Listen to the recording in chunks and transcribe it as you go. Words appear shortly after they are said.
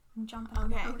I'm jumping.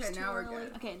 Okay, now we're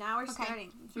good. Okay, now we're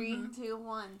starting. 3, 2,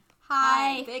 1.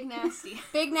 Hi. Big Nasty.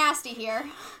 Big Nasty here.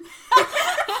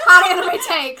 Hot anime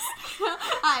takes.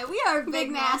 Hi, we are Big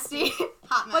Nasty.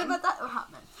 Hot men. What about that? Oh,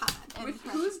 Hot Men. Hot men. Which,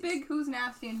 who's big, who's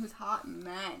nasty, and who's hot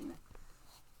men?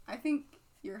 I think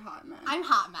you're hot men. I'm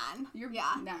hot man. You're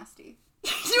nasty.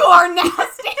 You are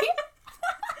nasty.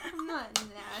 I'm not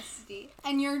nasty.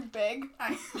 And you're big.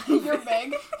 You're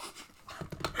big.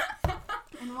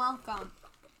 And welcome.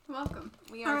 Welcome.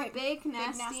 We are Alright, Big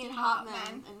Nasty, Nasty and Hot Hot Men.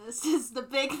 Men. And this is the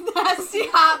Big Nasty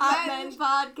Hot Men Men.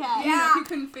 podcast. You know, if you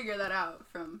couldn't figure that out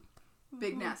from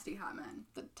Big Nasty Hot Men.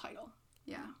 The title.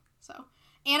 Yeah. So,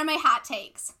 anime hot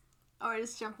takes. Oh, we're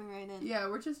just jumping right in. Yeah,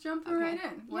 we're just jumping Okay. right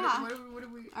in. What are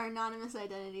we... Our anonymous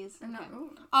identities. No,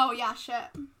 Okay. Oh yeah, shit.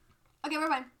 Okay, we're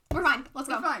fine. We're fine. Let's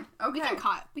go. We're fine. Okay.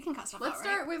 We can cut stuff Let's out,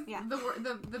 start right? with Yeah.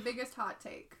 the biggest hot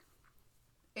take.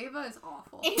 Ava is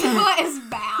awful. Ava is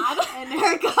bad. And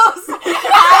there it goes. Half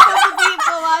of the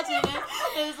people watching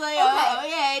it is like, oh,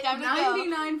 okay, time to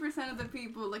go. 99% of the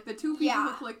people, like the 2 people Yeah.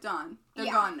 who clicked on, they're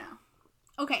Yeah. gone now.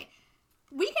 Okay,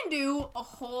 we can do a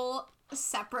whole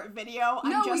separate video on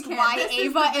No, just we can't. why This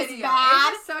Ava the is video.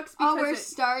 bad. Ava sucks Oh, because we're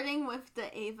starting with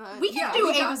the Ava. We can do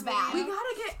we Ava's bad. We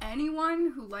gotta get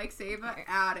anyone who likes Ava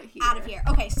out of here. Out of here.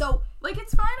 Okay, so Like,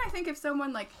 it's fine, I think, if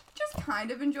someone, like, just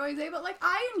kind of enjoys Ava. Like,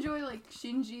 I enjoy, like,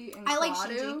 Shinji and I like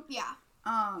Claudio. Shinji. Yeah.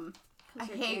 I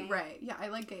you're hate gay. Ray. Yeah, I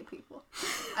like gay people.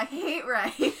 I hate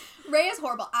Ray. Ray is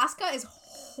horrible. Asuka is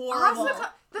horrible.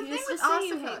 The You thing just with say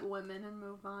you Asuka... hate women and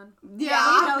move on.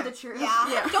 Yeah. We know okay. the truth. Yeah.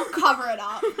 Yeah. Don't cover it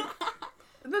up.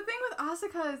 The thing with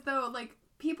Asuka is, though, like,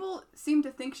 people seem to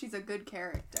think she's a good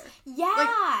character. Yeah.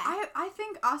 Like, I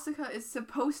think Asuka is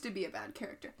supposed to be a bad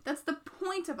character. That's the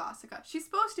point of Asuka. She's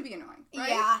supposed to be annoying,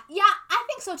 right? Yeah, I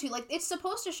think so too. Like, it's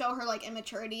supposed to show her, like,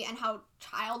 immaturity and how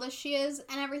childish she is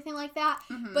and everything like that.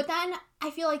 Mhm. But then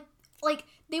I feel like,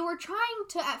 they were trying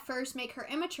to at first make her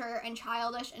immature and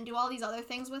childish and do all these other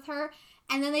things with her.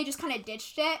 And then they just kind of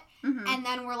ditched it. Mhm. And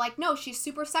then we're like, no, she's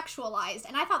super sexualized.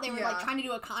 And I thought they were, like, Yeah. trying to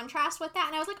do a contrast with that.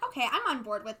 And I was like, okay, I'm on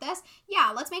board with this.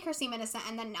 Yeah, let's make her seem innocent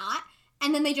and then not.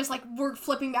 And then they just, like, were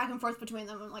flipping back and forth between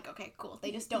them. I'm like, okay, cool.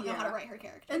 They just don't know how to Yeah. write her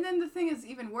character. And then the thing is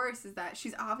even worse is that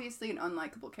she's obviously an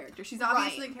unlikable character. She's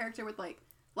obviously a character with, like,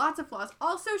 lots of flaws.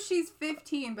 Also, she's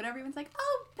 15, but everyone's like,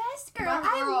 oh, best girl. Best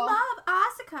girl. I love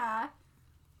Asuka.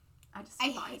 I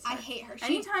despise her. I hate her.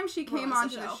 Anytime she came ruins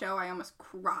the onto the show, I almost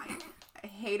cried. I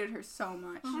hated her so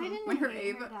much. I didn't When her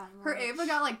hate Ava, her that Ava much.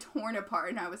 got, like, torn apart,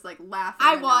 and I was, like, laughing.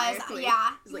 I was, maniacally. yeah.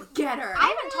 I was like, get her. I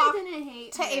haven't talked didn't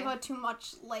hate to her. Ava too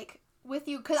much, like, with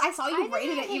you, because I saw you I rated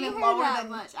didn't it hate even her lower that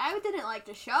than much. I didn't like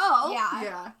the show. Yeah.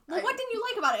 Yeah. Well, what didn't you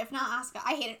like about it, if not Asuka?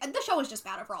 I hated it. The show was just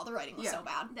bad overall. The writing was so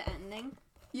bad. The ending.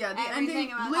 Yeah, the Everything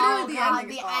ending, about literally Oh, the God,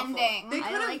 ending is the awful. ending. They I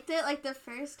could've- liked it, like, the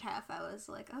first half. I was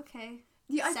like, okay.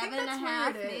 Yeah, I think 7.5, that's where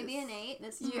it is. maybe an 8.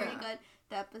 This is Yeah. pretty good.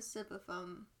 The episode of,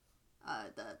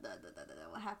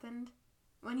 what happened?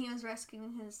 When he was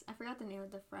rescuing his, I forgot the name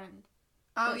of the friend.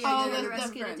 Oh, But yeah, Oh, she yeah, the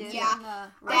rescued a friends, dude yeah. in the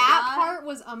That robot. part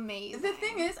was amazing. The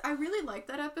thing is, I really liked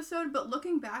that episode, but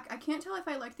looking back, I can't tell if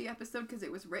I liked the episode because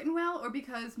it was written well or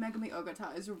because Megumi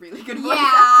Ogata is a really good voice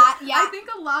Yeah, actor. yeah. I think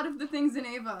a lot of the things in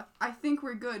Ava, I think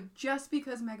were good just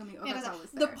because Megumi Ogata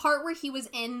was the there. part where he was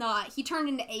in he turned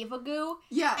into Ava Goo.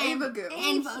 Yeah, and- Ava Goo.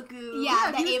 and Ava Goo.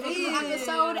 Yeah, the he Ava was Goo Ava.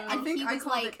 episode, I and think he I was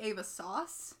called like, it Ava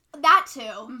Sauce. that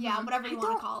too. Yeah, Mhm. whatever you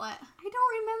want to call it. I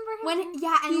don't remember him. When,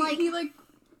 yeah, and like, He like,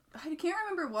 I can't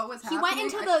remember what was he happening.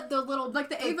 went into the little, like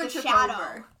the Ava took shadow.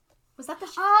 over. Was that the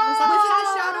Was that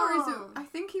it the shadow or is Oh. it? I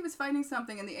think he was fighting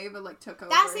something and the Ava like took over.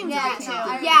 That and seems he right became too.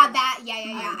 a dude.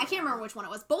 Yeah. I can't remember which one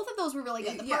it was. Both of those were really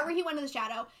good. The part Yeah. where he went to the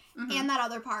shadow Mhm. and that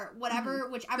other part, whichever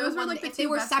Those were, one, like, the if they two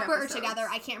were best separate episodes. or together,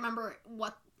 I can't remember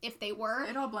if they were.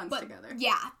 It all blends But together.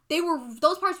 yeah,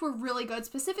 those parts were really good,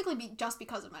 specifically just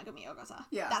because of Megumi Ogata.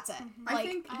 Yeah. That's it. I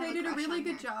think I they have a did a crush really on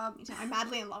good her. job. I'm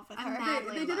madly in love with I'm her. mad.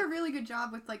 They did a really good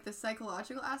job with like the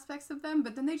psychological aspects of them,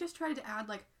 but then they just tried to add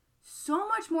like so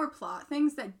much more plot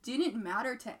things that didn't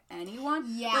matter to anyone.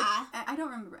 Yeah. Like, I don't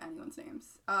remember anyone's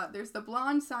names. There's the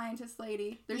blonde scientist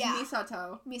lady. There's Yeah.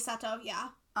 Misato. Misato, yeah.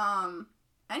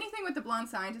 Anything with the blonde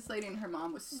scientist lady and her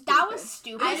mom was stupid. That was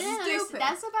stupid. I didn't understand. Stupid.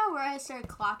 That's about where I started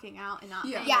clocking out and not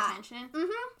paying Yeah. attention.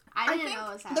 Mm-hmm. I I didn't think know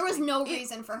it was happening. There was no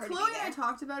reason for her to Chloe be and I there.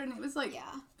 talked about it, and it was like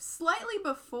Yeah. slightly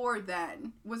before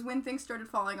then was when things started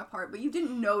falling apart, but you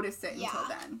didn't notice it until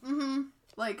then. Mm-hmm.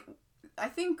 Like, I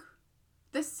think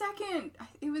the second,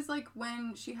 it was like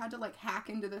when she had to like hack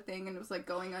into the thing and it was like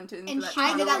going into And that she did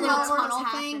tunnel. that little What was tunnel thing.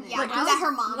 happening? Yeah, Like, was that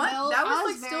her mom built? That I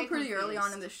was was like still very pretty early on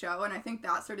confused. in the show, and I think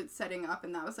that started setting up,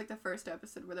 and that was like the first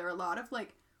episode where there were a lot of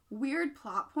like weird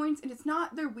plot points, and it's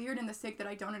not they're weird in the sake that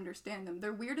I don't understand them.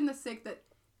 They're weird in the sake that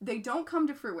they don't come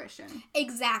to fruition.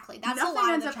 Exactly. That's Nothing a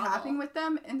lot ends of the up trouble. happening with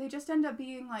them, and they just end up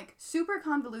being, like, super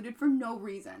convoluted for no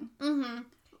reason. Mm-hmm.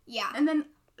 Yeah. And then,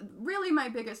 really, my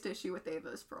biggest issue with Ava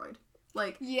is Freud.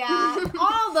 Like, yeah,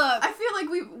 all the... I feel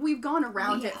like we've gone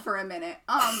around it for a minute.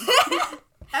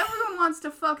 Everyone wants to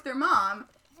fuck their mom,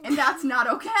 and that's not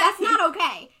okay. That's not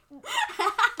okay.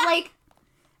 Like...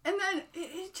 And then,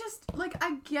 it just, like,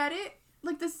 I get it.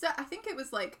 Like, I think it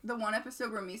was, like, the one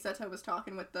episode where Misato was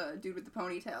talking with the dude with the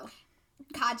ponytail.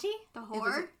 Kaji? The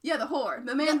whore? Yeah, the whore.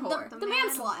 The man whore. The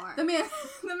man slut. The man I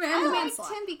whore.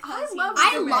 liked him because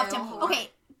I loved him.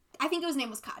 Okay, I think his name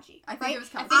was Kaji. I think right? it was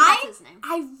Kaji. I think that's his name.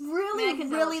 I really,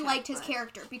 really liked his but...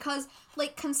 character because,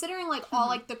 like, considering, like, all,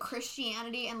 like, the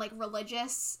Christianity and, like,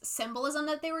 religious symbolism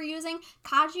that they were using,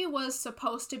 Kaji was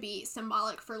supposed to be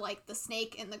symbolic for, like, the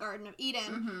snake in the Garden of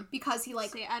Eden because he,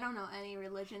 like... See, I don't know any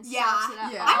religion stuff. Yeah, so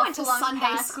that I went to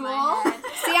Sunday school.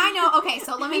 See, I know. Okay,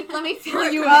 so let me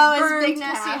fill you in. Oh, it's Big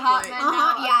Nasty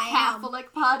Hotman. Yeah,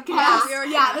 Catholic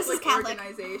podcast. Yeah, this is Catholic.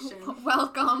 Organization.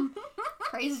 Welcome.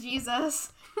 Praise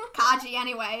Jesus. Kaji,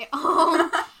 anyway.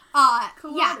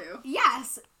 Yeah,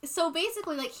 yes. So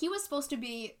basically, like, he was supposed to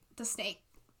be the snake,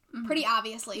 pretty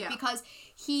obviously, because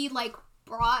he, like,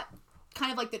 brought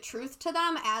kind of, like, the truth to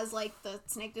them as, like, the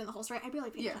snake did in the whole story. I really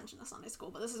paid attention to Sunday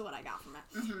school, but this is what I got from it.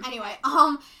 Anyway,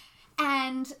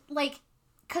 and, like,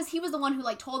 because he was the one who,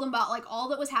 like, told them about, like, all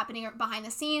that was happening behind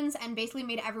the scenes and basically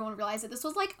made everyone realize that this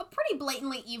was, like, a pretty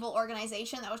blatantly evil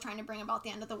organization that was trying to bring about the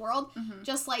end of the world,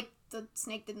 just like the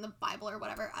snake did in the Bible or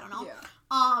whatever, I don't know.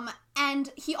 Yeah. And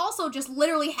he also just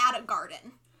literally had a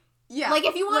garden. Yeah. Like,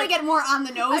 if you want to get more on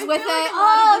the nose with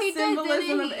it, he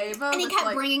symbolism of Ava and he kept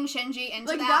like, bringing Shinji into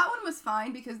like, that one was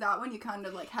fine because that one you kind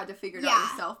of, like, had to figure it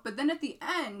out yourself. But then at the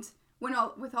end,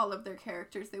 with all of their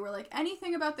characters, they were like,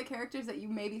 anything about the characters that you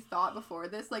maybe thought before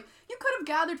this, like, you could have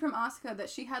gathered from Asuka that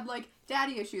she had, like,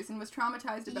 daddy issues and was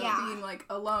traumatized about being, like,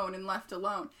 alone and left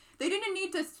alone. They didn't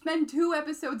need to spend 2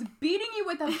 episodes beating you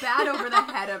with a bat over the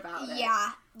head about it.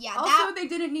 Yeah. Also, they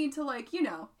didn't need to, like, you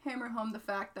know, hammer home the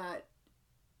fact that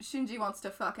Shinji wants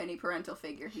to fuck any parental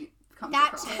figure he comes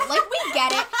across. That too. Like, we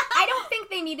get it. I don't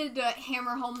think they needed to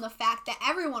hammer home the fact that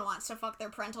everyone wants to fuck their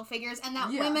parental figures and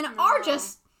that women are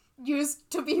just used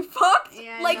to be fucked.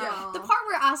 Like, the part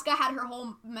where Asuka had her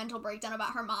whole mental breakdown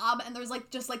about her mom and there's, like,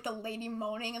 just, like, the lady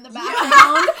moaning in the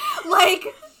background. Like,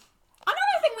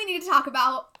 another thing we need to talk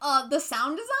about, the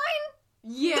sound design.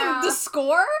 Yeah. The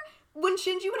score. When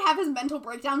Shinji would have his mental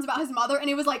breakdowns about his mother and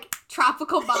it was, like,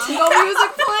 tropical bongo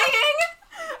music playing.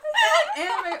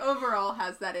 Anime overall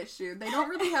has that issue. They don't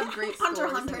really have great scores. Hunter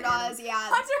x Hunter does, yeah.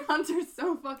 Hunter x Hunter's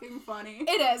so fucking funny.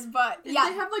 It is, but yeah.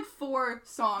 They have like 4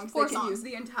 songs they can use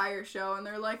the entire show, and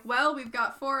they're like, well, we've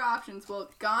got 4 options. Well,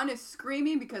 Gon is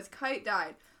screaming because Kite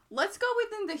died. Let's go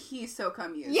within the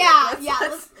Hisoka music.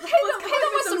 Let's hit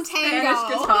them with some tango.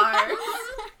 Spanish guitar.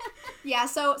 Yeah,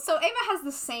 so Ava has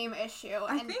the same issue,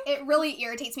 and it really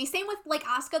irritates me. Same with, like,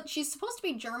 Asuka. She's supposed to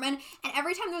be German, and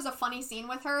every time there's a funny scene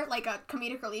with her, like a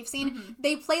comedic relief scene,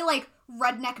 they play, like,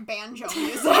 redneck banjo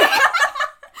music.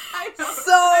 I know.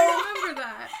 I remember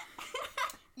that.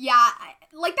 Yeah,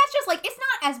 like, that's just, like, it's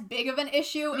not as big of an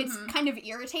issue. It's kind of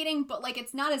irritating, but, like,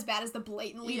 it's not as bad as the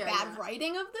blatantly bad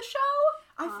writing of the show.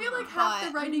 I feel like half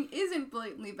the writing isn't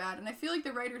blatantly bad, and I feel like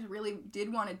the writers really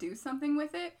did want to do something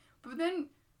with it, but then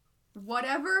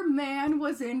whatever man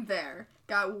was in there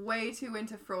got way too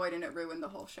into Freud, and it ruined the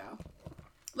whole show.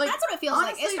 Like, that's what it feels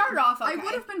like. It started off okay. I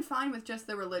would have been fine with just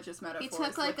the religious metaphors. He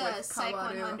took, like, a Psych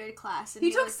 100 class. And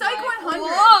he took Psych 100!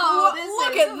 Whoa,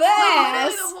 look at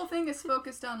this! Literally, the whole thing is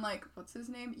focused on, like, what's his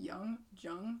name?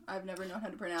 Jung? I've never known how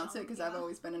to pronounce it, because I've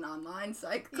always been in online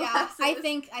psych classes. Yeah, I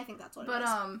think that's what it is.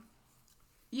 But,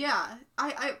 yeah,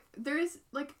 there is,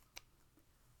 like,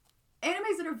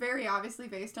 animes that are very obviously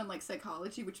based on, like,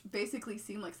 psychology, which basically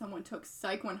seem like someone took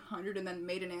Psych 100 and then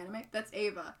made an anime. That's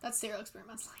Ava. That's Serial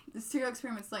Experiments Lane. The Serial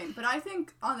Experiments Lane. But I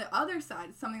think, on the other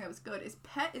side, something that was good is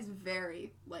Pet is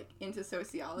very, like, into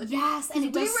sociology. Yes, and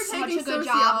it does such a good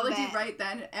job of sociology right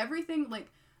then, and everything,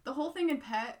 like, the whole thing in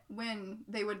Pet, when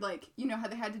they would, like, you know, how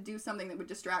they had to do something that would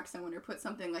distract someone or put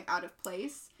something, like, out of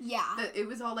place. Yeah. It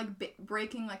was all, like,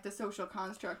 breaking, like, the social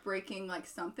construct, breaking, like,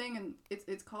 something, and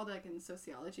it's called, like, in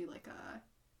sociology, like,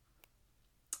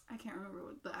 I can't remember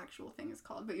what the actual thing is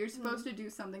called, but you're supposed to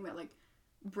do something that, like,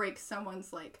 breaks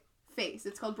someone's, like, face.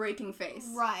 It's called breaking face.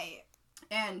 Right.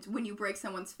 And when you break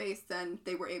someone's face, then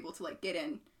they were able to, like, get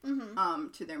in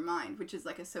to their mind, which is,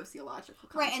 like, a sociological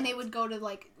concept. Right, and they would go to,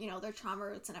 like, you know, their trauma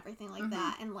roots and everything like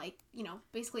that, and, like, you know,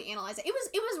 basically analyze it. It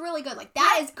was really good. Like,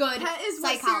 that is good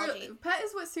psychology. Pet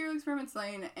is what Serial Experiment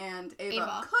Lain and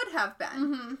Ava could have been.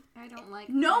 Mm-hmm. I don't like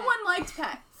No one liked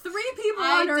Pet. 3 people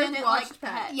on Earth watched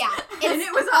Pet. Yeah. And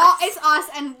it was us. It's us,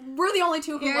 and we're the only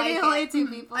two who like it. You're the only 2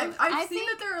 people. I've seen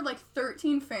that there are, like,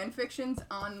 13 fanfictions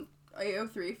on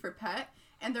AO3 for Pet,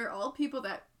 and they're all people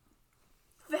that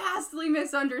vastly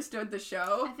misunderstood the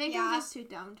show. I think I'm just too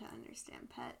dumb to understand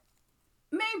Pet.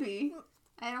 Maybe.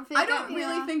 I don't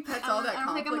really think Pet's all that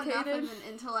complicated. I don't think I'm enough of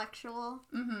an intellectual.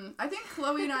 I think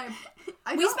Chloe and I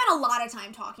we spent a lot of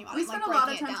time talking about it. We spent a lot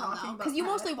of time talking about it. Because you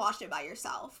mostly watched it by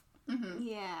yourself.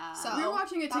 Yeah. So we were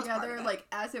watching it together, like,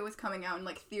 as it was coming out and,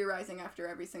 like, theorizing after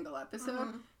every single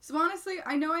episode. So honestly,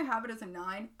 I know I have it as a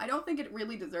 9. I don't think it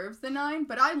really deserves the 9,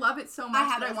 but I love it so much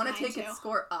that I want to take its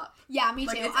score up. Yeah, me too.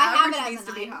 Like, its I average have it needs as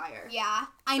a 9. To be higher. Yeah,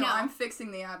 I know. So I'm fixing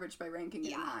the average by ranking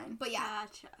it a 9. But yeah,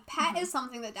 gotcha. Pet is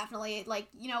something that definitely, like,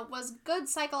 you know, was good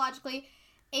psychologically.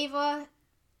 Ava...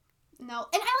 No,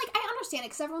 and I understand it,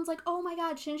 because everyone's like, oh my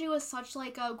god, Shinji was such,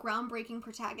 like, a groundbreaking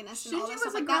protagonist and all this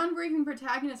stuff like that. Shinji was a groundbreaking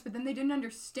protagonist, but then they didn't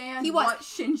understand what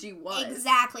Shinji was.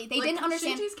 Exactly. They didn't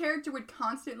understand. Shinji's character would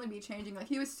constantly be changing. Like,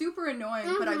 he was super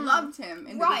annoying, but I loved him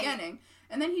in the beginning.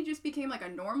 And then he just became, like, a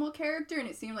normal character, and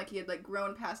it seemed like he had, like,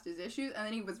 grown past his issues, and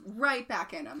then he was right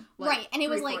back in them. Like, right, and it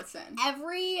was, like,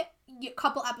 every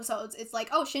couple episodes, it's like,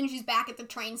 oh, Shinji's back at the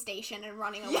train station and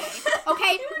running away.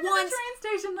 Okay, once. The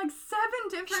train station, like, 7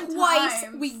 different twice,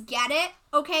 times. we get it,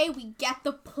 okay? We get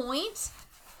the point.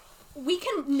 We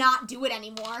can not do it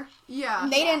anymore. Yeah.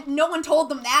 They didn't, no one told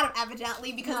them that,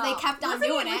 evidently, because they kept on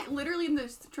doing it. Like, literally in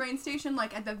the train station,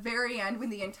 like, at the very end, when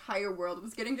the entire world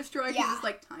was getting destroyed, he was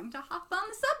like, time to hop on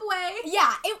the subway.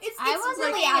 Yeah, it's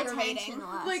really aggravating.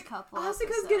 Like,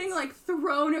 Asuka's getting, like,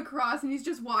 thrown across, and he's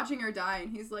just watching her die,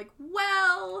 and he's like,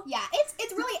 well. Yeah,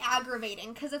 it's really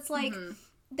aggravating, because it's like,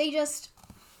 they just...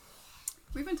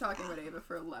 We've been talking about Ava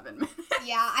for 11 minutes.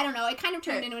 Yeah, I don't know. It kind of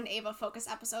turned into an Ava-focused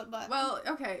episode, but... Well,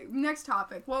 okay, next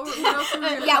topic. What else are we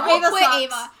going to Yeah, we'll quit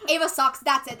Ava. Ava sucks.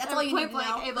 That's it. That's all you need to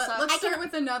know. Let's start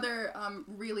with another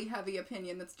really heavy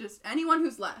opinion that's just anyone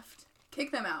who's left.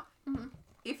 Kick them out.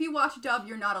 If you watch dub,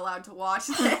 you're not allowed to watch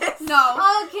this.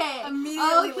 No. Okay.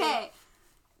 Immediately.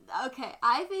 Okay,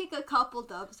 I think a couple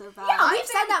dubs are valid. Yeah, we've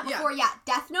said that before. Yeah,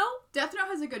 Death Note. Death Note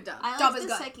has a good dub. I dub like is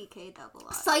the good. Psyche K dub a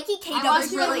lot. Psyche K dub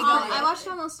is really good. I watched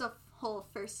almost the whole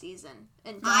first season.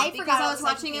 And I forgot I was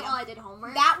watching it while I did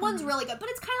homework. That one's really good, but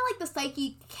it's kind of like the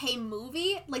Psyche K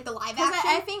movie, like the live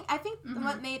action. I think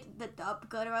what made the dub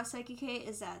good about Psyche K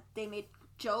is that they made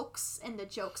jokes, and the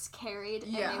jokes carried,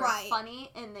 and they were funny,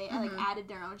 and they like added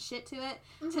their own shit to it,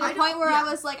 to the point where I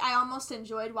was like, I almost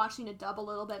enjoyed watching the dub a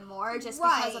little bit more, just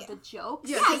because of the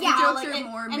jokes. Yeah, the jokes like, are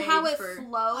more and how it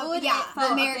flowed.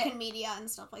 The American media and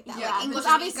stuff like that. Yeah, like English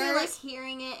obviously, speakers. like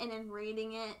hearing it and then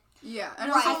reading it. Yeah,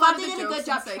 and I thought they did a good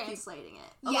job translating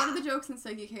it. A lot of the jokes in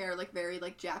Psyche K are like very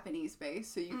like Japanese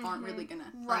based, so you aren't really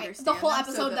gonna understand the whole them,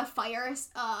 episode, the fire escape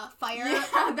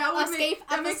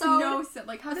that makes no sense.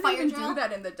 Like, how did they even do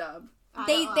that in the dub?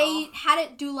 They had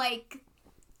it do like,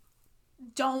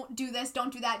 don't do this,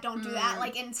 don't do that, don't do that,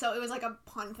 like, and so it was like a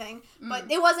pun thing, but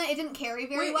it didn't carry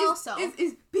very well.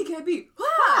 Is BKB?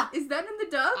 Is that in the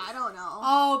dub? I don't know.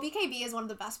 Oh, BKB is one of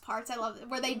the best parts. I love it.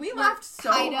 Where we laughed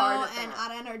so Kaido hard at and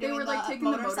that. Aren are doing taking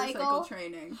the motorcycle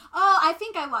training. Oh, I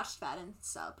think I watched that in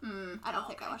sub. I don't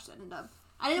think I watched it in dub.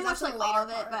 I didn't watch like all of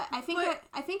it, but I think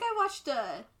I watched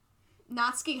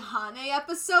Natsuki Hane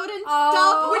episode in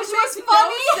dub, which was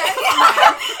funny.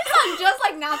 It's just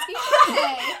like Natsuki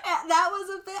Hane. That was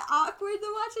a bit awkward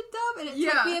to watch in dub, and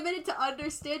it took me a minute to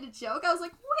understand the joke. I was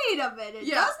like, wait a minute, does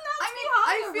Natsuki Hane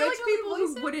I feel like people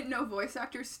who wouldn't know voice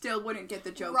actors still wouldn't get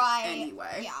the joke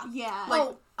anyway. Yeah.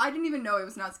 Like, I didn't even know it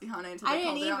was Natsuki Hane until they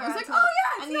called it out. I was like, oh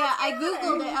yeah, I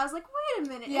googled it. I was like, wait a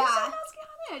minute, is that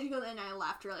Natsuki Hane? And I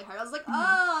laughed really hard. I was like,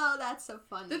 oh, that's so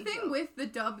funny. The thing with the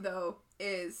dub though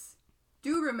is,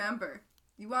 do remember,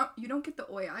 you don't get the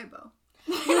oi aibo.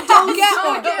 You don't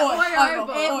get oi aibo.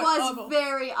 It was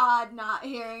very odd not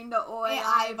hearing the oi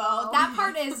aibo. That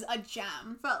part is a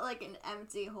gem. Felt like an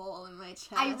empty hole in my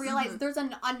chest. I realized there's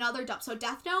another dub. So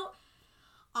Death Note,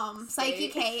 Psyche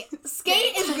K,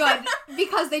 Skate is good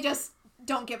because they just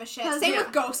don't give a shit. Same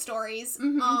with Ghost Stories.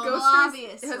 Ghost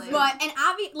Stories, obviously. But an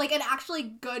actually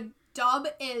good dub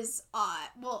is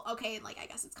like, I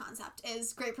guess its concept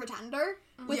is Great Pretender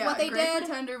with what they Great did. Great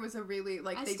Pretender was a really,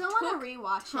 like, I they still want to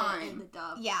rewatch it in the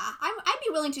dub. Yeah, I'd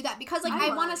be willing to do that because, like,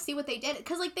 I want to see what they did.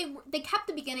 Because, like, they kept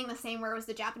the beginning the same where it was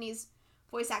the Japanese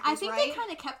voice actors, I think they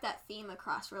kind of kept that theme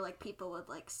across where, like, people would,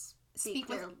 like, speak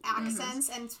with accents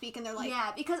and speak in their, like...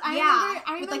 Yeah, because I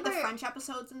remember... With, like, the French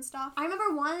episodes and stuff. I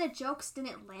remember one of the jokes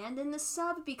didn't land in the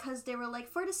sub because they were like,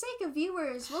 for the sake of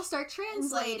viewers, we'll start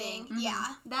translating. Mm-hmm.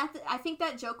 Yeah. I think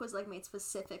that joke was, like, made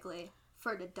specifically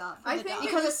for the dub.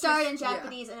 Because it started in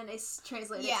Japanese and then they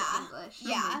translated it to English.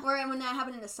 Yeah. Where when that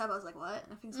happened in the sub, I was like, what?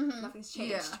 Nothing's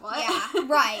changed. Yeah. What? Yeah,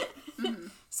 right.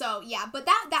 So, yeah, but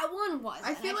that one was.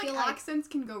 I feel like accents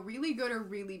can go really good or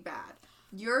really bad.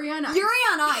 Yuri on Ice. Yuri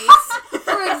on Ice,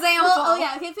 for example.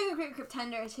 Okay, Great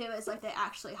Pretender, too, is, like, they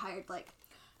actually hired, like,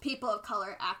 people of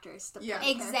color actors to play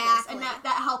characters. Exactly. And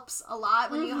that helps a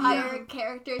lot when you hire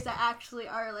characters that actually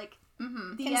are, like,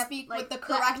 can speak with the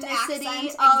correct accent.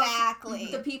 Exactly.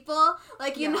 The people,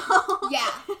 like, you know.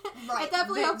 Yeah, right. It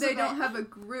definitely helps. They don't have a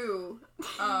Gru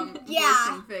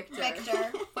voicing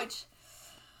Victor. Which...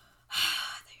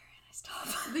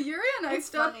 The Yuri on Ice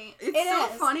stuff, it's so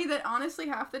funny that honestly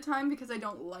half the time, because I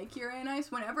don't like Yuri on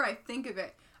Ice, whenever I think of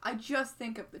it, I just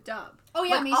think of the dub. Oh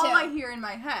yeah, me too. All I hear in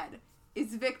my head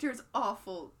is Victor's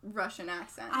awful Russian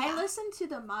accent. I listened to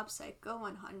the Mob Psycho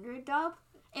 100 dub.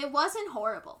 It wasn't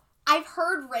horrible. I've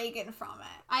heard Reagan from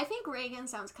it. I think Reagan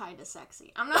sounds kind of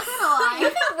sexy. I'm not gonna lie. You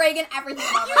think Reagan, everything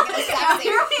about Reagan is sexy.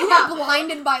 You're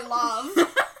blinded by love.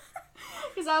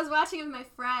 Because I was watching with my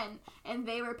friend, and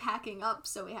they were packing up,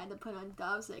 so we had to put on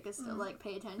dub so they could still, like,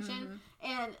 pay attention.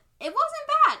 And it wasn't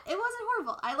bad. It wasn't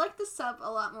horrible. I like the sub a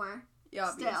lot more. Yeah,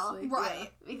 still.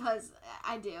 Right. Because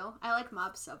I do. I like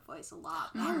Mob's sub voice a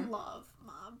lot more. I love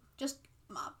Mob. Just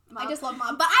Mob. I just love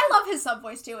Mob. But I love his sub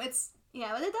voice, too. It's...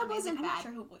 Yeah, but the dub wasn't bad. I'm not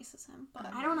sure who voices him, but...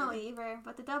 I don't know either,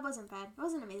 but the dub wasn't bad. It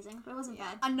wasn't amazing, but it wasn't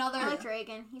bad. I liked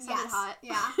Reagan. He sounded hot.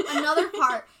 Yeah. Another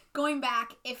part, going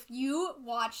back, if you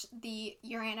watch the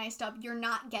Yuri on Ice dub, you're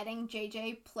not getting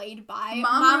JJ played by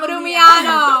Mamoru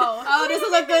Miyano. Oh, this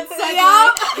is a good segue.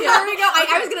 Yeah. Here we go.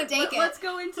 I was going to take it. Let's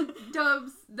go into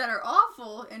dubs that are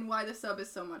awful and why the sub is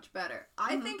so much better.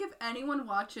 I think if anyone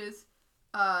watches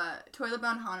Toilet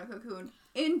Bound Hanako-kun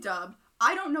in dub,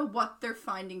 I don't know what they're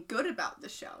finding good about the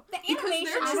show. The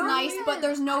animation is nice, but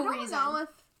there's no reason.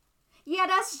 Yeah,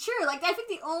 that's true. Like, I think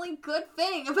the only good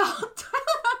thing about Toilet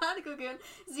Bound Hanako-kun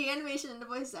is the animation and the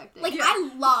voice acting. Like, I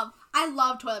love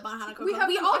Toilet Bound Hanako-kun.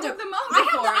 We all have the manga.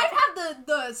 I have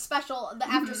the special, the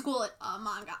after school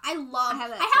manga. I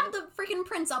have the freaking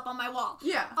prints up on my wall.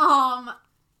 Yeah.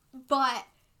 But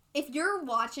if you're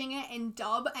watching it in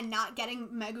dub and not getting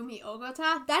Megumi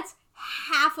Ogata, that's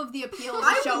half of the appeal of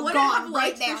the show gone right there. I would have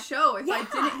liked the show if I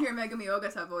didn't hear Megumi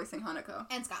Ogata voicing Hanako.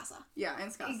 And Tsukasa. Yeah,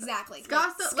 and Tsukasa. Exactly.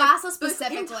 Tsukasa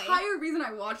specifically. The entire reason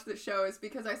I watched the show is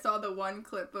because I saw the one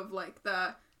clip of, like,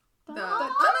 the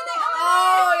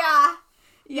oh,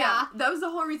 yeah. That was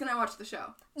the whole reason I watched the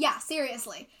show. Yeah,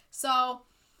 seriously. So,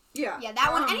 yeah,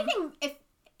 that one, anything,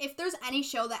 if there's any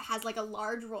show that has, like, a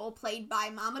large role played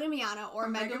by Mamoru Miyano or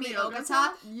Megumi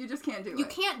Ogata, you just can't do it. You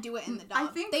can't do it in the dub. I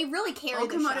think they really carry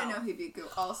the show. Okamura no Hibiku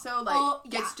also,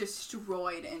 gets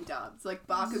destroyed in dubs. Like,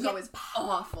 Bakugo is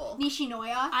awful.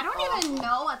 Nishinoya. I don't even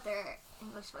know what their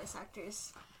English voice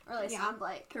actors really sound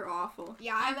like. They're awful.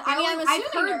 Yeah, I'm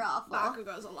assuming they're awful.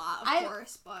 Bakugo's a lot, of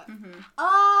course, but...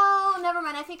 Oh, never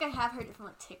mind. I think I have heard it from,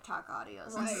 like, TikTok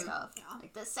audios and stuff. Yeah.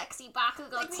 Like, the sexy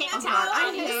Bakugo TikTok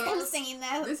audios. I'm singing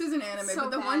this. This is an anime,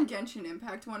 but the one Genshin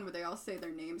Impact one where they all say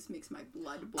their names makes my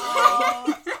blood boil.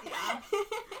 Oh,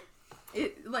 yeah.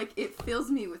 It fills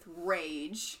me with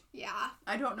rage. Yeah.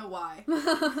 I don't know why,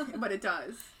 but it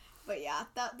does. But yeah,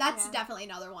 that's definitely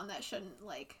another one that shouldn't,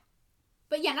 like...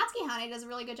 But yeah, Natsuki Hane does a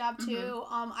really good job too.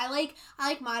 I like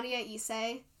Maria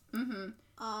Issei.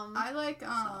 I like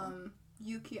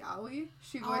Yuki Aoi.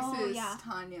 She voices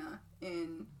Tanya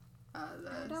in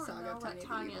the Saga of Tanya.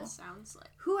 Tanya sounds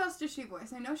like. Who else does she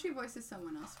voice? I know she voices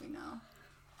someone else we know,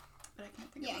 but I can't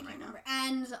think of them right now.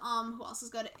 And who else is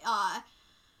good?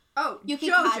 Yuki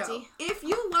JoJo. Kaji. If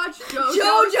you watch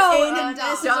JoJo,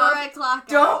 this is where I clock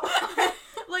out.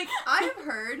 Like, I have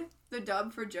heard the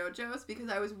dub for JoJo's because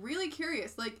I was really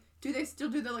curious. Like, do they still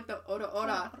do the ora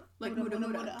ora, like muda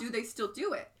muda? Do they still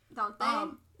do it? Don't they?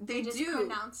 They just do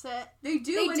pronounce it. They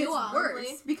do, and it's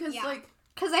worse because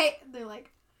because they're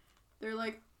like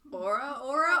ora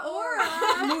ora ora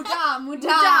muda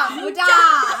muda.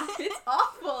 It's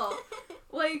awful.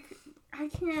 Like, I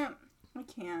can't.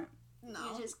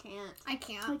 No. You just can't. I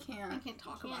can't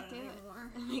talk about it anymore.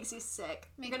 It makes you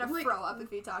sick. You're gonna throw up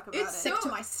if you talk about it. It's sick to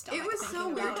my stomach. It was so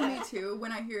weird to me too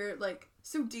when I hear, like,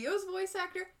 so Dio's voice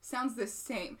actor sounds the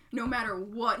same no matter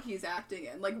what he's acting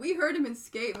in. Like, we heard him in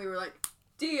Skate and we were like,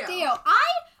 Dio. I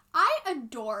I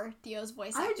adore Dio's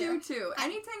voice actor. I do too.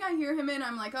 Anything I hear him in,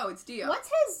 I'm like, oh, it's Dio. What's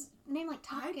his name? Like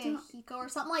Takehiko or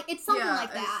something like? It's something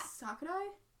like that. Sakurai.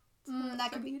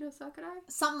 That could be Sakurai?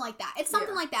 Something like that. It's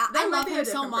something like that. I love him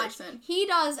so much. Person. He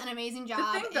does an amazing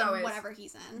job in whatever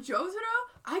he's in. Jotaro,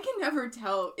 I can never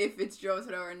tell if it's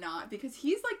Jotaro or not because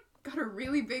he's like got a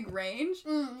really big range.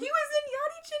 He was in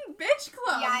Yadichin Bitch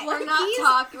Club. Yeah, we're not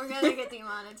talking. We're gonna get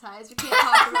demonetized. We can't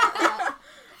talk about that.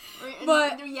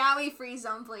 But Yaoi free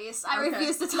zone, please. I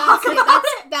refuse to talk about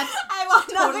it. That's I want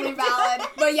totally valid.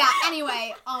 But yeah,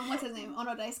 anyway, what's his name?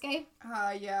 Ono Daisuke?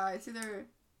 Yeah, it's either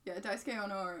Daisuke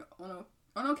Ono or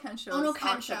Ono Kensho. Ono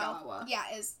Kensho. Akutagawa.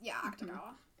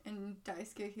 Akutagawa. And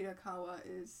Daisuke Hirakawa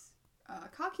is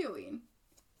Kakyoin.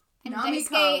 And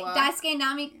Daisuke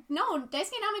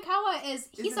Namikawa is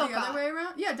Hisoka. Is it the other way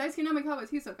around? Yeah, Daisuke Namikawa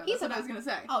is Hisoka. That's what I was going to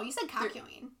say. Oh, you said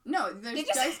Kakyoin. No, there's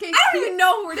Daisuke... I don't even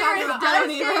know who we're talking about.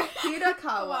 Daisuke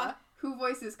Hirakawa, who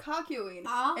voices Kakyoin,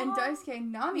 and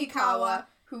Daisuke Namikawa,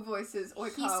 who voices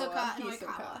Hisoka and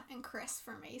Oikawa. And Chris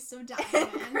from Ace of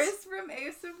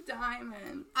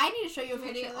Diamond. I need to show you a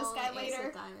picture of this guy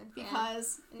later.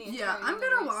 Because... Yeah, I'm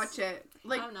going to watch it.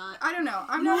 Like, I'm not. I don't know.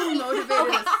 I'm not as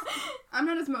motivated I'm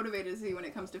not as motivated as you when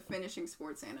it comes to finishing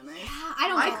sports anime. Yeah, I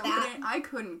don't get that. I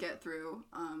couldn't get through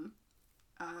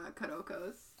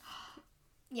Kuroko's.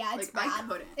 Yeah, it's bad. I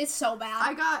couldn't. It's so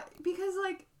bad. Because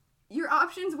your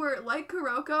options were like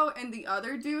Kuroko and the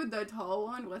other dude, the tall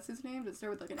one, what's his name? Did it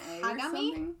start with like an A or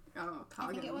something? Oh, Kagami.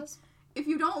 I think it was. If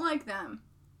you don't like them,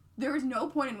 there is no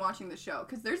point in watching the show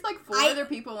because there's like 4 other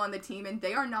people on the team and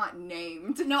they are not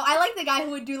named. No, I like the guy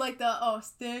who would do like the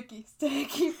sticky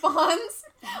puns.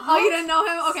 Oh, you didn't know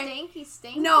him? Okay.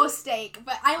 Stinky? No, Steak.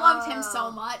 But I loved him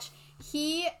so much.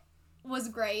 He was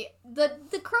great. The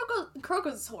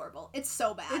Kuroko's is horrible. It's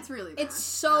so bad. It's really bad. It's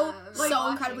so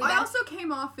incredibly bad. I also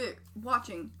came off it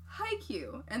watching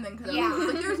Haikyuu and then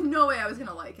Kuroko. Like, there's no way I was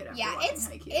gonna like it after watching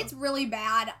Haikyuu. It's really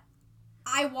bad.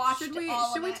 I watched all of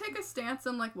it. Should we take a stance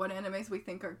on like what animes we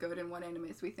think are good and what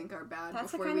animes we think are bad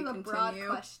before we continue? That's a broad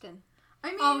question.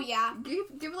 I mean,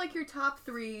 give like your top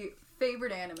 3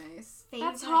 favorite animes.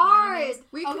 That's hard.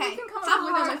 We can come up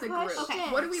with them as a group. Okay.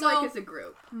 What do we like as a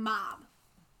group? Mob.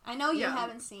 I know you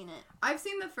haven't seen it. I've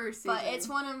seen the first season, but it's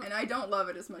one of, and I don't love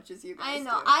it as much as you guys. I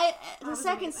know. Do. The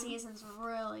second season's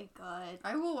really good.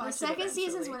 I will watch. The second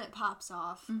season's when it pops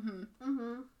off.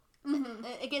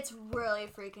 It gets really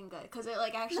freaking good because it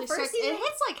like actually starts. It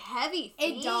hits like heavy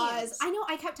themes. It does. I know.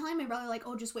 I kept telling my brother like,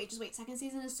 "Oh, just wait. Second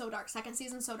season is so dark. Second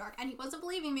season's so dark," and he wasn't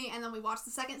believing me. And then we watched the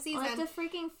second season. Like the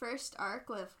freaking first arc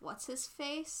with what's his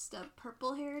face, the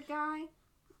purple-haired guy.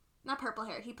 Not purple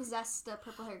hair. He possessed the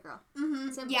purple-haired girl.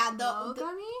 Yeah,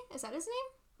 Mogami? Is that his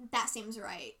name? That seems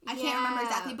right. I can't remember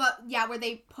exactly, but yeah, where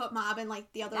they put Mob in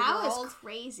like the other world. That was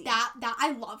crazy. That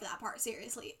I love that part.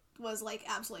 Seriously, was like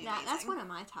absolutely amazing. That's one of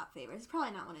my top favorites. It's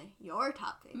probably not one of your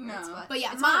top favorites, but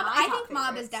yeah, Mob. I think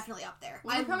Mob is definitely up there.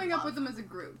 We're coming up with them as a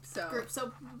group, so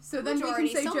then majority,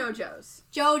 we can say JoJo's.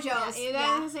 JoJo's. Yeah, you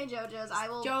guys can say JoJo's. I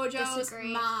will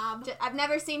disagree. Mob. I've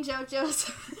never seen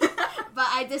JoJo's, but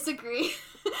I disagree.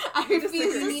 I refuse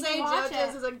to say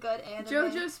JoJo's is a good anime.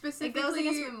 JoJo specifically. It goes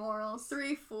against my morals.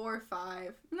 3, 4,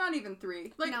 5. Not even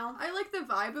 3. Like, no. I like the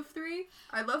vibe of 3.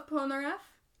 I love Polnareff.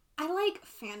 I like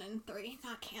Fanon 3,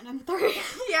 not Canon 3.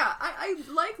 Yeah, I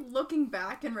like looking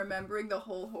back and remembering the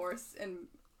Whole Horse and...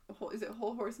 Is it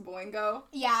Whole Horse Boingo?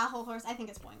 Yeah, Whole Horse. I think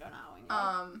it's Boingo, not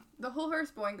Oingo. The Whole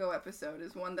Horse Boingo episode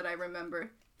is one that I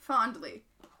remember fondly.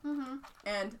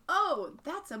 And,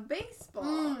 that's a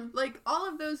baseball. Like, all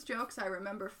of those jokes I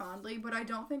remember fondly, but I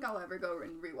don't think I'll ever go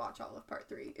and rewatch all of part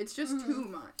 3. It's just too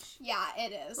much. Yeah,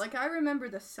 it is. Like, I remember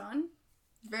the sun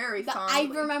very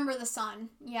fondly. I remember the sun,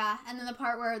 yeah. And then the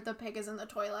part where the pig is in the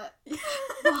toilet.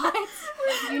 What?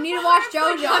 You need to watch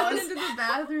JoJo's. He goes into the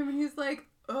bathroom and he's like,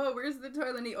 oh, where's the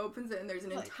toilet? And he opens it and there's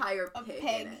an entire pig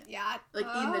in it. Yeah. Like,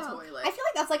 in the toilet. I feel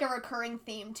like that's, like, a recurring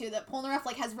theme, too, that Polnareff,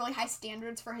 like, has really high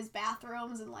standards for his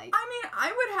bathrooms and, like... I mean,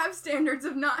 I would have standards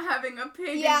of not having a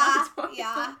pig in my toilet.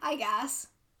 Yeah, I guess.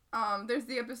 There's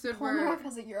the episode Polnareff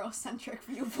has a Eurocentric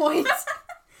viewpoint.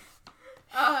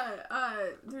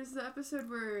 There's the episode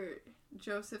where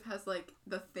Joseph has, like,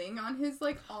 the thing on his,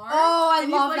 like, arm. Oh, I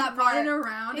love that part. Running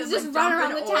around he's and, just like, running around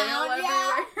the dumping town. oil Yeah,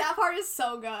 everywhere. that part is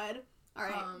so good.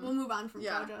 Alright, we'll move on from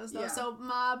JoJo's, though. Yeah. So,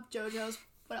 Mob, JoJo's,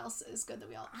 what else is good that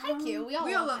we all... Haikyuu. We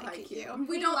all love Haikyuu.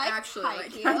 We don't actually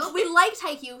like Haikyuu. We liked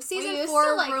Haikyuu. Season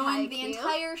 4 ruined the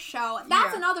entire show.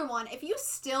 That's another one. If you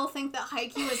still think that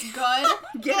Haikyuu is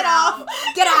good, get out.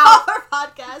 Get out. Our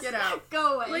podcast. Get out.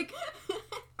 Go away. Like,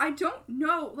 I don't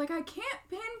know. Like, I can't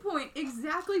pinpoint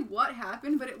exactly what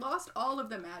happened, but it lost all of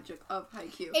the magic of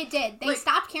Haikyuu. It did. They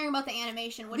stopped caring about the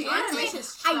animation, which honestly,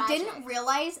 I didn't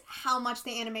realize how much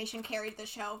the animation carried the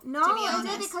show. No, to be honest.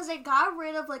 it did because they got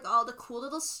rid of like all the cool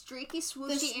little streaky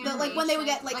swooshy animation. Like when they would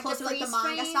get like closer to like the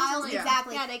manga styles.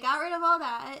 Exactly. Yeah, they got rid of all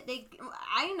that.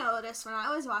 I noticed when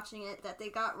I was watching it that they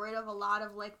got rid of a lot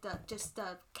of like the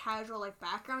casual like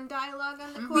background dialogue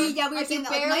on the court. Yeah, we were saying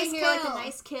that like nice hear like the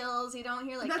nice kills. You don't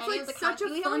hear like that's any like of the such a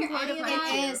fun part of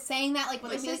it. Is saying that like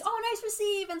when they say like, oh, nice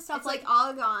receive and stuff. It's like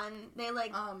all gone. They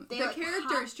like the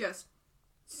characters just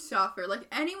suffer. Like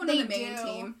anyone on the main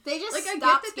team, they just like I get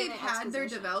that they've had their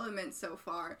development so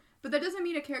far, but that doesn't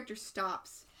mean a character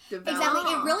stops developing.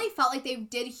 Exactly. It really felt like they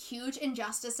did huge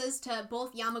injustices to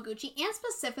both Yamaguchi and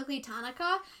specifically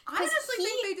Tanaka. I honestly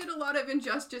think they did a lot of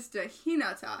injustice to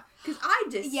Hinata because I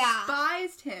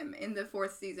despised him in the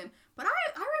 4th season. But I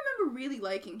remember really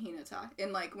liking Hinata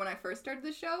in like when I first started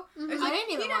the show. Mm-hmm. I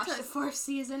didn't even watch the 4th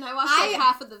season. I watched like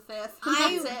half of the 5th.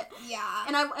 That's it. Yeah.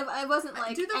 And I wasn't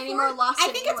like any more lost. I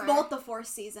think it's both the 4th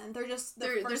season. They're just the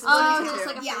first. Oh, it's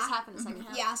like a first half and a second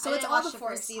half. Yeah, so it's all the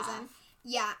 4th season.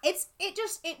 Yeah,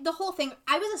 the whole thing.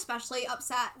 I was especially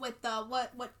upset with the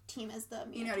what team is the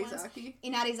Inarizaki.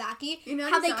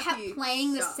 How they kept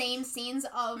playing the same scenes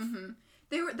of. Mm-hmm.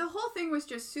 The whole thing was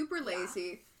just super lazy.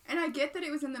 Yeah. And I get that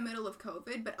it was in the middle of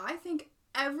COVID, but I think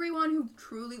everyone who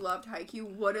truly loved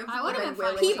Haikyuu would have been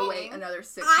willing to wait another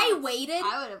 6 months. I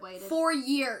would have waited 4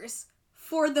 years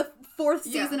for the 4th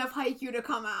season of Haikyuu to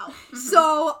come out.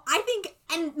 So I think,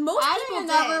 and most people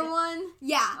another did.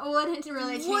 One, wouldn't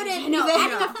really change anything. No,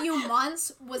 adding a few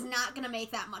months was not going to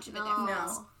make that much of a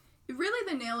difference. No.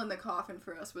 Really, the nail in the coffin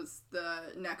for us was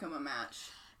the Nekoma match.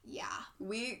 Yeah.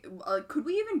 We could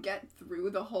we even get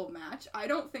through the whole match? I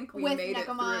don't think we made it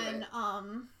through it.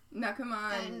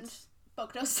 Nekoma and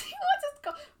Bokuto. What's it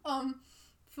called?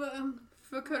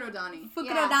 Fukurodani.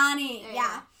 Fukurodani.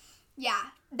 Yeah.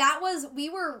 That was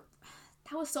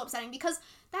so upsetting because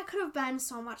that could have been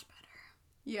so much better.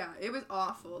 Yeah, it was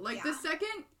awful. Like the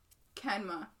second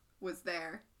Kenma was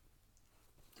there.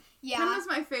 Yeah. Kenma's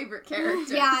my favorite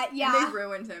character. Yeah. And they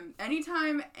ruined him.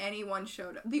 Anytime anyone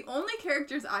showed up. The only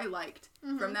characters I liked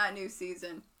from that new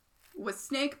season was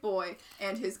Snake Boy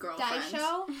and his girlfriend.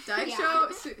 Daisho,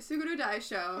 Suguru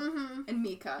Daisho, and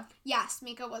Mika. Yes,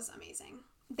 Mika was amazing.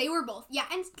 They were both. Yeah,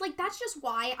 and like that's just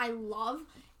why I love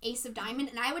Ace of Diamond,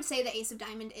 and I would say that Ace of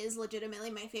Diamond is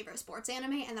legitimately my favorite sports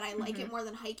anime, and that I like it more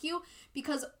than Haikyuu,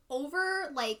 because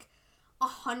over like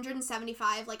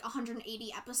 175, like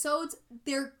 180 episodes,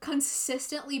 they're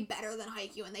consistently better than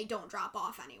Haikyuu, and they don't drop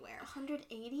off anywhere.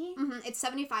 180? It's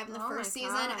 75 in the first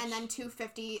season, and then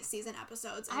 250 season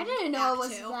episodes. I didn't know it was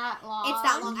that long. It's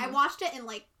that long. I watched it in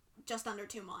like just under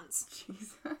 2 months.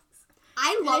 Jesus.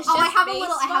 I love. I have a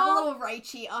little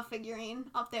Raichi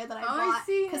figurine up there that I bought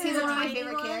because he's my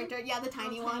favorite character. Yeah, the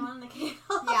tiny one.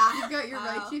 Yeah, you got your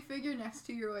Raichi figure next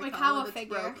to your Oikawa that's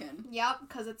figure. Broken. Yep,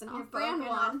 because it's an off-brand one.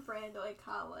 Off-brand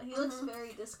Oikawa. He looks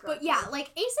very disgruntled. But yeah,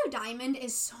 like Ace of Diamond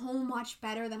is so much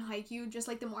better than Haikyuu. Just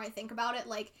like the more I think about it,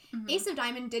 like Ace of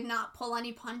Diamond did not pull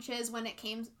any punches when it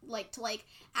came like to like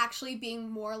actually being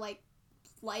more like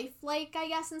lifelike, I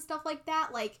guess, and stuff like that.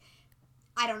 Like,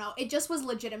 I don't know. It just was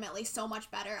legitimately so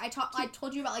much better. I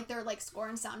told you about like their like score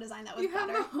and sound design that was better.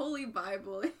 You have the Holy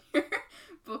Bible in your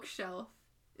bookshelf.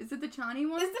 Is it the Chani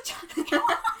one? Is the Chani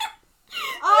one?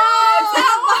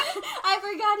 I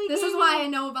forgot This is why I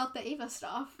know about the Ava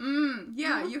stuff.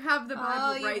 Yeah, you have the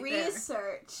Bible right there.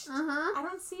 Researched. I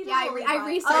don't see the Holy Bible. I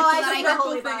researched so that I got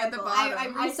the thing at the bottom.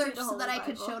 I researched so that I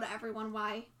could show to everyone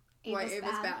why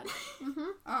Ava's bad.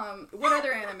 What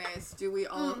other animes do we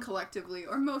all collectively,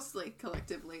 or mostly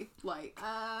collectively, like?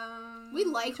 We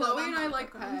like Chloe and I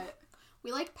like Pet.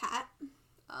 We like Pet.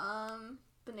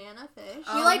 Banana Fish.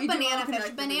 We like Banana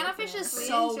Fish. Banana Fish is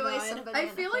so good. I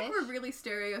feel like we're really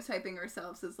stereotyping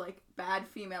ourselves as like bad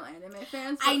female anime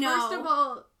fans. I know. First of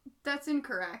all, that's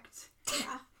incorrect.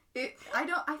 Yeah.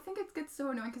 I think it gets so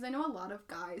annoying because I know a lot of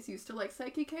guys used to like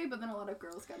Psyche K, but then a lot of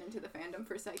girls got into the fandom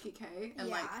for Psyche K and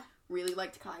like really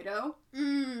liked Kaido.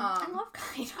 I love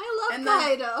Kaido. I love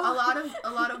Kaido.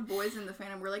 A lot of boys in the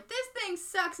fandom were like, this thing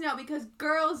sucks now because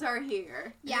girls are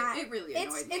here. Yeah, it really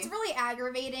annoyed me. It's really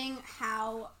aggravating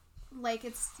how like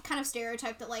it's kind of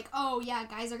stereotyped that like, oh yeah,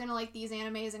 guys are gonna like these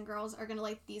animes and girls are gonna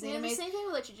like these animes. The same thing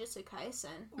with Jujutsu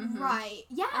Kaisen. Right.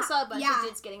 Yeah. I saw a bunch of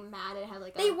dudes getting mad and had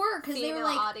like they were because they were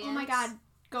like, audience. Oh my god,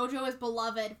 Gojo is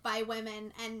beloved by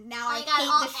women, and now I hate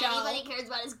the show. Anybody cares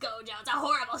about is Gojo. It's a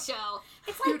horrible show.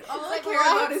 It's like, dude, all I care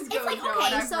about is Gojo,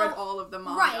 and I've read all of the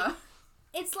manga. Right.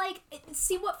 It's like,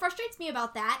 see, what frustrates me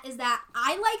about that is that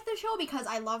I like the show because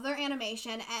I love their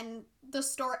animation and the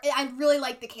story. I really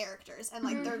like the characters and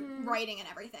like their writing and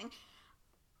everything.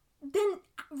 then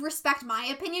respect my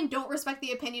opinion. Don't respect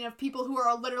the opinion of people who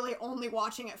are literally only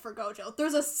watching it for Gojo.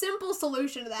 There's a simple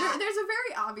solution to that. There's a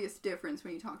very obvious difference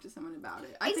when you talk to someone about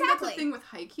it. I think that's the thing with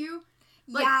Haikyuu.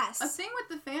 Like, yes. A thing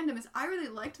with the fandom is I really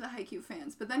liked the Haikyuu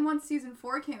fans, but then once season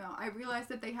 4 came out, I realized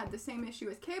that they had the same issue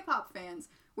as K-pop fans,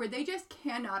 where they just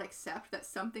cannot accept that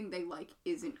something they like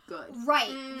isn't good. Right,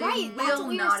 They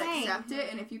will not accept it,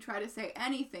 and if you try to say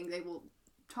anything, they will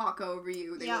talk over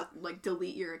you. They will, like,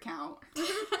 delete your account.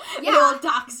 They will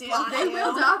dox you. They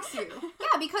will dox you.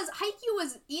 Yeah, because Haikyuu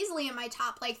was easily in my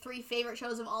top, like, 3 favorite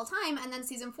shows of all time, and then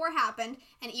season 4 happened,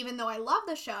 and even though I love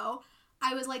the show,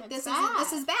 I was like, this is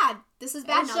bad. This is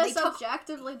bad. It's just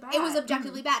objectively bad. It was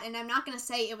objectively bad, and I'm not going to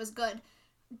say it was good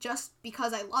just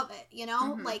because I love it, you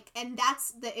know? Like, and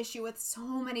that's the issue with so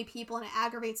many people, and it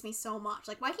aggravates me so much.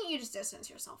 Like, why can't you just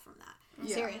distance yourself from that?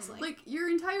 Yeah. Seriously. Like, your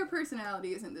entire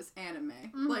personality isn't this anime.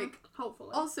 Like,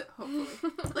 hopefully. Also, hopefully.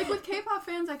 Like, with K-pop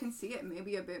fans, I can see it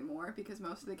maybe a bit more, because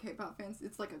most of the K-pop fans,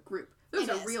 it's like a group. Those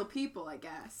are real people, I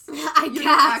guess. You don't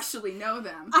actually know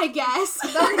them. I guess.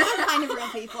 They're kind of real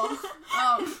people.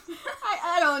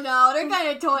 I don't know. They're kind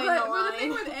of toying the line. But the thing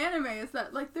with anime is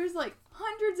that, like, there's, like,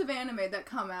 hundreds of anime that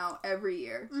come out every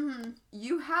year.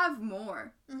 You have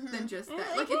more than just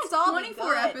that. Like, it's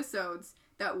 24 episodes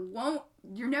that won't...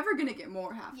 You're never gonna get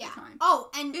more half the time. Oh,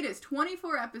 and... It is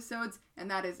 24 episodes, and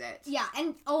that is it. Yeah,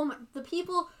 and, the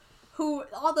people who...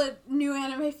 All the new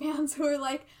anime fans who are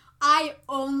like, I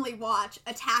only watch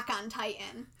Attack on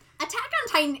Titan. Attack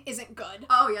on Titan isn't good.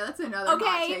 Oh, yeah, that's another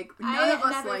hot take. None of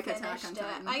us like Attack on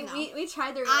Titan. We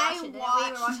tried to rewatch it. We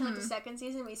were watching like the second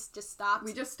season. We just stopped.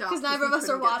 Because neither of us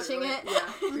are watching it.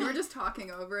 Yeah, we were just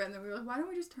talking over it, and then we were like, why don't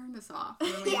we just turn this off?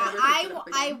 Yeah,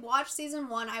 I watched season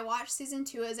 1. I watched season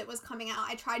 2 as it was coming out.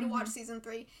 I tried to watch season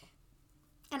 3,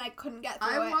 and I couldn't get through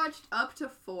it. I watched up to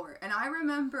 4, and I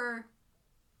remember...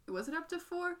 Was it up to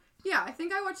 4? Yeah, I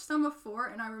think I watched some of 4,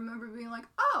 and I remember being like,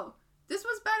 oh... This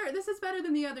was better. This is better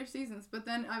than the other seasons. But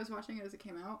then I was watching it as it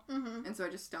came out. And so I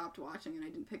just stopped watching and I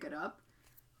didn't pick it up.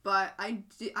 But I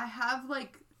have,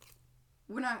 like,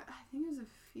 when I think it was a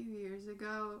few years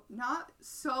ago, not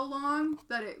so long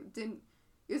that it didn't,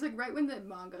 it was, like, right when the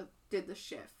manga did the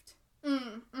shift.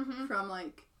 From,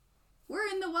 like, we're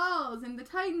in the walls and the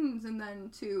Titans, and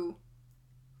then to...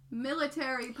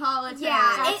 military politics.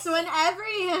 Yeah, that's when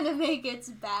every anime gets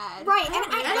bad. Right, and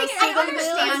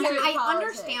I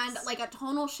understand like a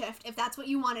tonal shift if that's what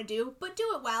you want to do, but do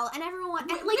it well. And everyone,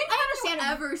 and, like, I understand.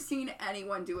 Have you ever seen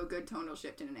anyone do a good tonal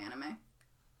shift in an anime?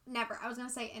 Never. I was gonna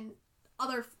say in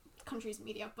other countries'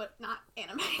 media, but not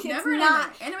anime. Never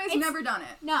not. Anime's never done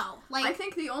it. No, like I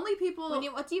think the only people.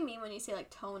 What do you mean when you say like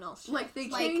tonal shift? Like they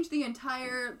changed the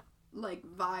entire. Like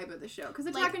vibe of the show because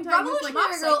Attack on Titan was like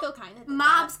Psycho kind of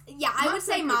Mobs. Yeah, I would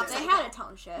say Mobs. They had a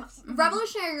tone shift.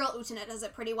 Revolutionary Girl Utena does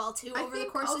it pretty well too over the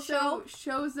course of the show.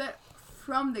 Shows that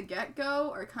from the get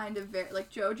go are kind of very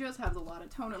like JoJo's has a lot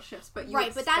of tonal shifts, but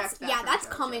but that's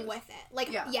coming with it.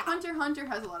 Like Hunter x Hunter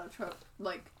has a lot of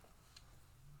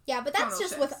but that's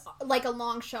just shifts. With like a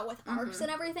long show with arcs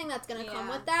and everything that's gonna come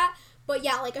with that. But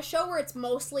yeah, like a show where it's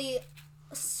mostly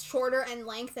shorter in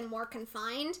length and more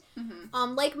confined.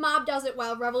 Like Mob does it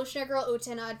well. Revolutionary Girl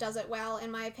Utena does it well,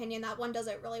 in my opinion. That one does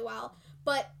it really well.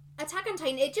 But Attack on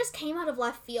Titan, it just came out of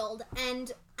left field,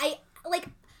 and I like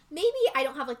maybe I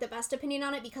don't have like the best opinion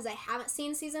on it because I haven't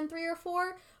seen season 3 or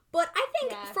 4. But I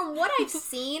think from what I've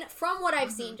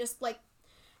seen, just like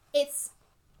it's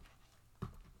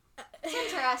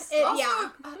interesting.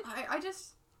 I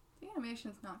just the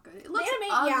animation's not good. It looks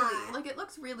ugly. Like it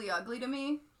looks really ugly to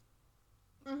me.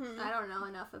 I don't know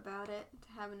enough about it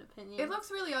to have an opinion. It looks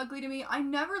really ugly to me. I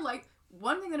never like...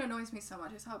 One thing that annoys me so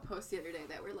much is how a post the other day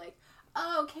that were like,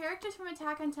 oh, characters from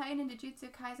Attack on Titan and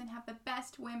Jujutsu Kaisen have the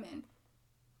best women.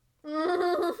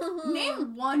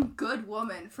 Name one good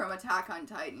woman from Attack on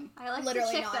Titan. I like the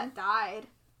chick that died.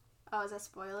 Oh, is that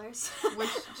spoilers?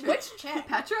 Which chick?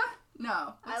 Petra?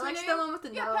 No. I like the one with the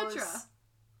nose. Yeah, Petra.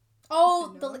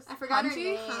 Oh, I forgot her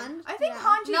name. I think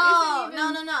Hanji isn't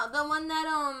even... No. The one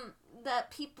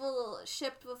that people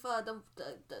shipped with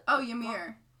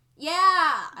Ymir. Yeah,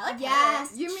 I like her.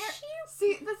 Ymir.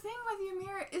 See, the thing with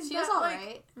Ymir is she's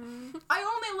alright. I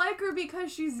only like her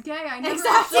because she's gay. I never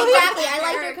exactly. I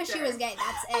liked her because she was gay.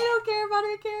 That's it. I don't care about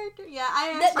her character. Yeah,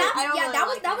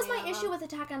 that was my issue with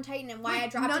Attack on Titan and why I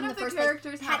dropped in the first place. None of the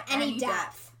characters had any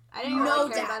depth. I didn't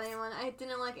really care about anyone. I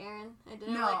didn't like Eren. I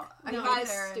didn't like the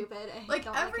guy's stupid.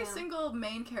 Every single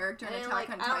main character in Attack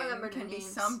on Titan can be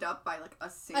summed up by like a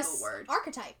single word.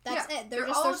 Archetype. That's it. They're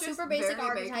just super basic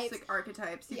archetypes. Basic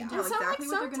archetypes. You can tell exactly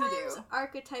what they're gonna do.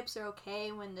 Archetypes are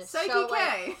okay when the show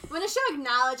when the show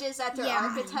acknowledges that they're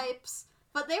archetypes.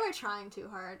 But they were trying too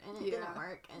hard, and it didn't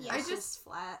work, and it was just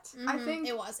flat. Mm-hmm. I think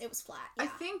it was flat. Yeah. I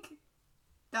think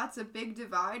that's a big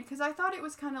divide, because I thought it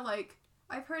was kind of like,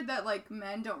 I've heard that, like,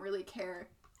 men don't really care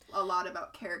a lot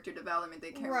about character development.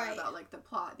 They care more about, like, the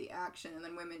plot, the action, and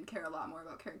then women care a lot more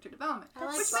about character development,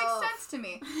 which makes sense to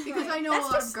me, because I know a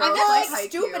lot of girls like Haikyuu.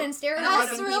 Stupid and stereotypical.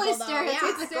 That's really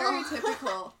stereotypical. It's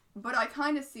stereotypical. But I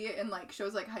kind of see it in, like,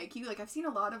 shows like Haikyuu. Like, I've seen a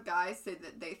lot of guys say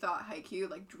that they thought Haikyuu,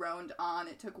 like, droned on.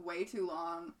 It took way too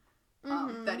long.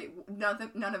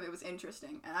 That none of it was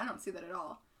interesting. And I don't see that at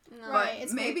all. No.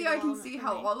 But maybe I can see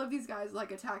how all of these guys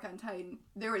like Attack on Titan,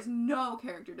 there is no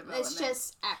character development. It's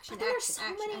just action. There's so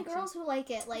many girls who like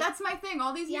it. Like, that's my thing.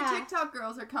 All these new TikTok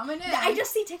girls are coming in. I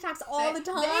just see TikToks all the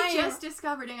time. They just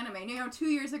discovered anime. 2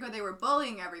 years ago they were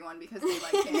bullying everyone because they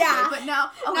liked anime. But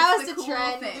now, it's the cool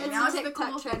trend. thing. It's now it's the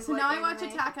cool thing. So now I watch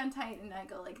anime. Attack on Titan and I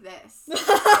go like this.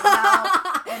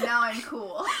 and now I'm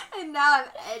cool. And now I'm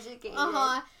educated.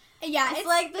 Yeah, it's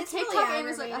like the TikTok name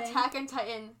is like Attack on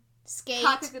Titan. Skate.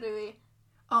 Kakagurui.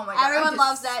 Oh my god. Everyone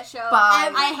loves that show.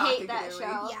 I hate that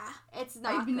show. Yeah. It's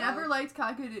not I've never liked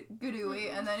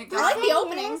Kakagurui, and then it got... I like the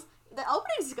opening. The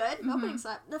opening's good. The opening's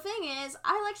fun. The thing is,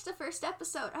 I liked the first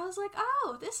episode. I was like,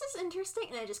 oh, this is interesting.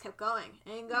 And I just kept going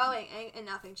and going, and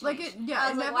nothing changed. I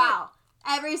was like, wow.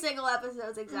 Every single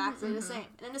episode's exactly the same. And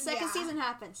then the second season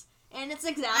happens. And it's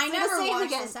exactly the same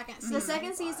again. The second season. The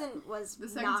second season was The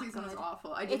second season was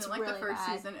awful. I didn't like the first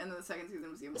season, and then the second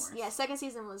season was even worse. Yeah, second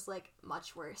season was, like,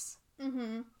 much worse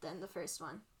than the first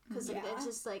one. Because it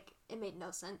just, like, it made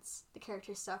no sense. The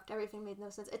characters sucked. Everything made no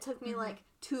sense. It took me, like,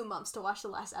 2 months to watch the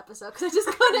last episode because I just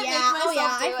couldn't make myself do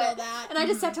I feel it. that. And I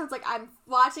just sat down, like, I'm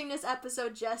watching this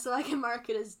episode just so I can mark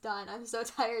it as done. I'm so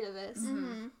tired of this.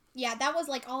 Yeah, that was,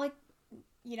 like, all, like,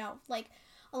 you know, like,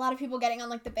 a lot of people getting on,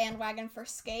 like, the bandwagon for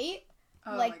Skate.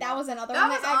 Oh like, that was another one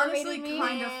that aggravated me. That was honestly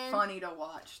kind of funny to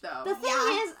watch, though. The thing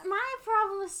is, my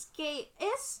problem with Skate,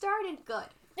 it started good.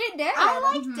 It did. I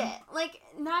liked it. Like,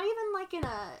 not even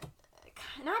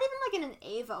in an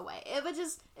Ava way. It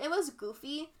was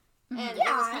goofy. And it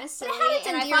was kind of silly.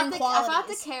 And I thought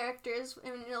the characters, a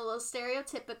little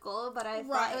stereotypical, but I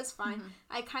thought it was fine.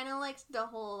 I kind of liked the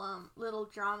whole little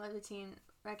drama between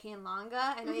Reki and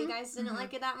Manga. I know you guys didn't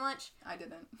like it that much. I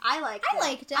didn't. I liked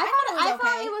it. I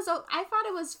thought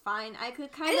it was fine. I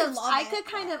could kind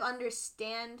of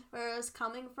understand where it was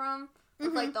coming from.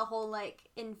 With, like, the whole,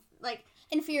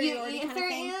 inferiority kind of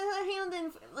thing.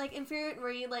 Inferiority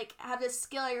where you, like, have this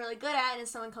skill you're really good at and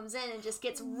someone comes in and just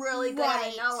gets really good out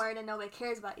of nowhere and then nobody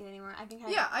cares about you anymore. I can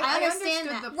I understand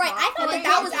that. The plot, right, I thought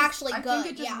that was actually good. I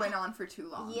think it just went on for too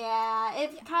long. Yeah,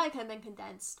 it probably could have been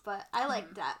condensed, but I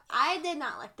liked that. I did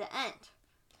not like the end.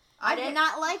 I did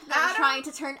not like them trying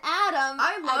to turn Adam.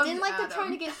 I didn't like them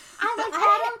trying to get... I liked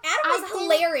Adam. Adam was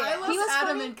hilarious. I loved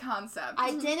Adam in concept.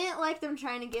 I didn't like them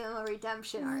trying to give him a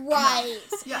redemption arc. Right.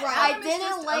 I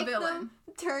didn't like them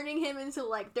turning him into,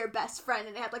 like, their best friend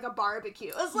and they had, like, a barbecue.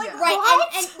 It was like,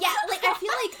 what? And like, I feel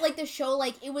like the show,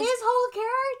 like, it was... His whole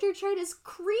character trait is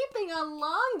creeping on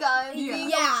Longa and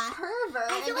being a pervert.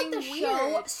 I feel like the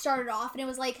show started off and it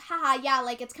was like, haha,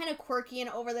 like, it's kind of quirky and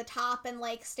over the top and,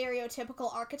 like,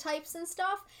 stereotypical archetypes and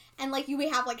stuff. And, like, we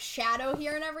have, like, Shadow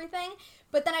here and everything.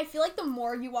 But then I feel like the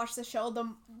more you watch the show, the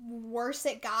worse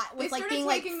it got with, like, being,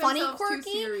 like, funny,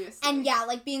 quirky. And,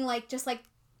 like, being, like, just, like,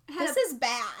 this is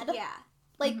bad. Yeah.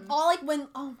 Like, all, like, when,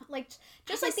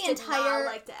 just, like, the entire...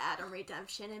 like the Adam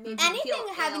redemption. And made anything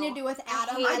having to do with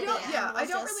Adam I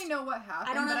don't really know what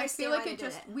happened, but I feel like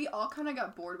we all kind of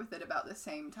got bored with it about the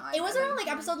same time. It was around, like,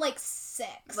 episode, like,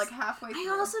 6. Like, halfway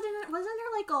through. I also wasn't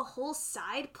there, like, a whole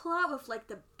side plot with, like,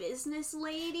 the business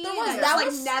lady? That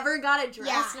was never got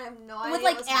addressed, and I have no idea with,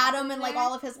 like, Adam and, like,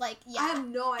 all of his, like, I have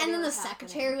no idea. And then the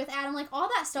secretary with Adam, like, all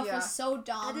that stuff was so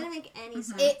dumb. That didn't make any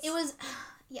sense. It was...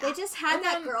 Yeah. They just had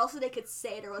that girl so they could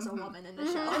say there was a woman in the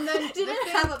show. And then didn't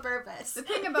have a purpose. The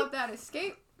thing about that is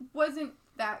Skate wasn't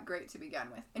that great to begin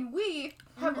with. And we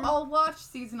have all watched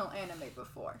seasonal anime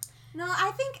before. No,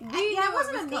 I think it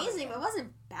wasn't amazing, but it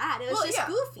wasn't bad. It was just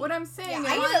goofy. What I'm saying is...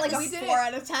 I give it, like, a 4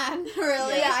 out of 10.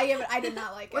 Really? Yeah, I did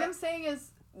not like it. What I'm saying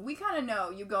is, we kind of know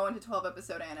you go into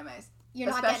 12-episode animes. You're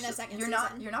not getting a second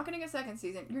season. You're not getting a second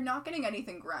season. You're not getting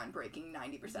anything groundbreaking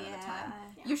 90% of the time.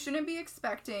 Yeah. You shouldn't be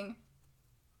expecting...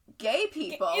 gay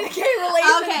people. Gay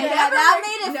relations. Okay, that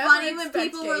made it funny when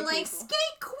people were like,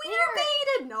 Skate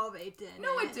queer-baited. No, they didn't.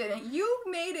 No, it didn't. You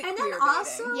made it queer-baiting. And then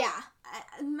also,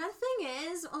 my thing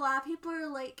is, a lot of people are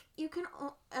like, you can,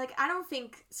 like, I don't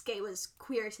think Skate was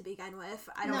queer to begin with.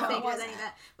 I don't think it was any of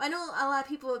that. But I know a lot of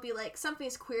people would be like,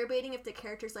 something's queer-baiting if the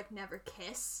characters, like, never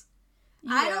kiss.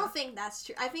 Yeah. I don't think that's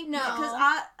true. I think because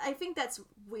I think that's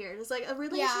weird. It's like a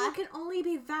relationship can only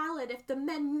be valid if the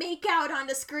men make out on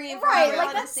the screen. Right,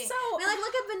 like that's so. I mean, like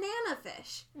look at Banana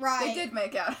Fish. Right, they did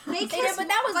make out. They did, but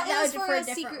that was for a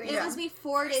different reason. It was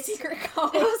before they secret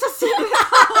code. It was a secret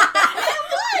code.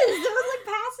 It was like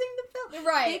passing the film.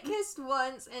 Right. They kissed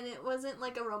once, and it wasn't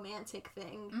like a romantic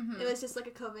thing. Mm-hmm. It was just like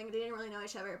a code thing. They didn't really know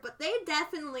each other, but they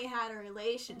definitely had a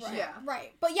relationship. Right. Yeah.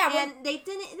 Right. But yeah, and they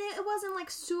didn't. It wasn't like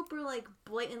super like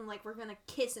blatant. Like we're gonna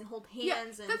kiss and hold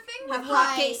hands and have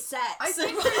hot gay sex.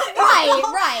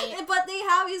 Right. But they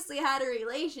obviously had a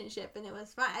relationship, and it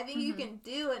was fine. I think you can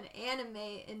do an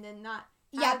anime and then not.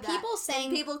 Yeah, people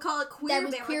saying people call it queer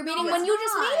baiting. Queer baiting when you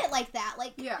just made it like that.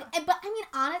 Like, but I mean,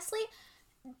 honestly,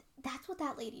 that's what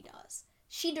that lady does.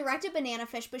 She directed Banana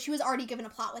Fish, but she was already given a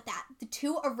plot with that. The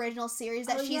 2 original series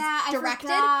that she's directed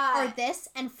are this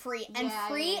and Free. And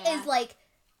Free is like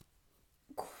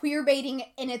queer baiting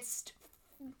in its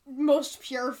most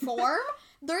pure form.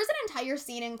 There's an entire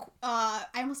scene in I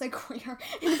almost said queer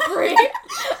in Free.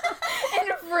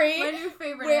 In Free. My new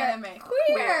favorite anime.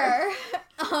 Queer.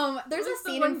 There's a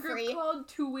scene in Free called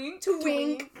To Wink.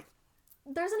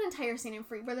 There's an entire scene in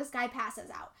Free where this guy passes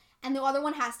out. And the other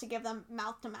one has to give them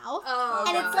mouth to mouth.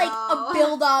 And it's like a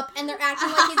build up and they're acting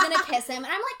like he's gonna kiss him. And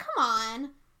I'm like, come on.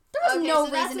 There was no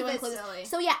reason to include this.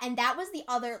 So yeah, and that was the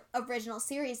other original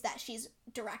series that she's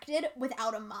directed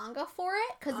without a manga for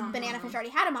it. Because Banana Fish already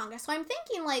had a manga. So I'm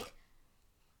thinking like,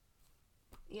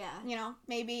 you know,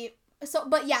 maybe... So,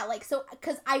 but yeah, like,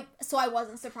 because I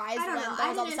wasn't surprised when there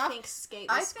was all the stuff. I didn't think Skate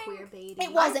was queer baiting.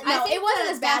 It wasn't, it wasn't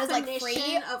as bad as, like, Free. The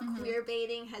definition of queer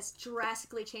baiting has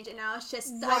drastically changed, and now it's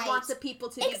just, I want the people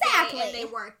to be gay, and they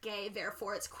weren't gay,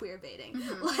 therefore it's queer baiting.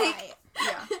 Like,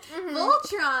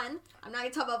 Voltron, I'm not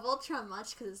going to talk about Voltron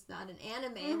much, because it's not an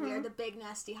anime, and we are the big,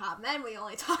 nasty, hot men, we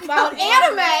only talk about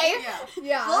anime!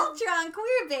 Voltron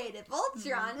queer baited.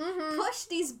 Voltron pushed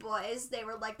these boys, they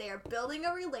were like, they are building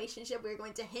a relationship, we are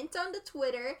going to hint on the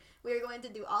Twitter, we are going to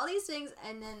do all these things,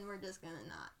 and then we're just going to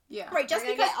not. Yeah. Right, just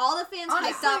we're gonna get all the fans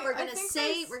hyped up, we're gonna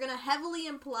say, we're gonna heavily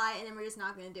imply, and then we're just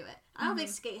not gonna do it. I don't think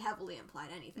Skate heavily implied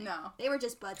anything. No. They were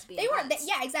just buds being buds.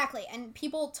 Yeah, exactly. And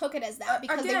people took it as that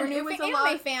because they were new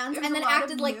anime fans, and then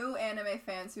acted like... new anime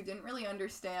fans who didn't really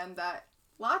understand that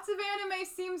lots of anime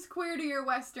seems queer to your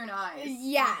Western eyes.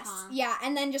 Yes, yeah,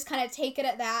 and then just kind of take it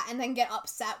at that, and then get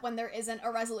upset when there isn't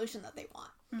a resolution that they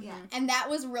want. Yeah. And that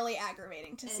was really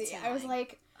aggravating to see. I was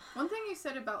like... One thing you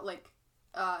said about, like,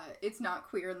 it's not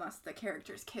queer unless the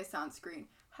characters kiss on screen.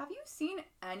 Have you seen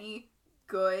any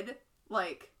good,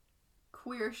 like,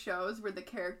 queer shows where the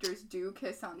characters do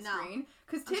kiss on screen?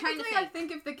 Because typically I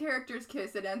think if the characters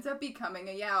kiss, it ends up becoming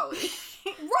a yaoi.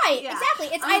 Right, exactly.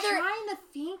 It's I'm trying to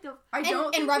think of...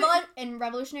 In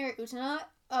Revolutionary Utena,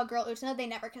 Girl Utena, they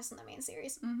never kiss in the main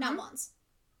series. Not once.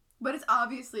 But it's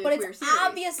obviously a queer series. But it's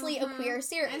obviously a queer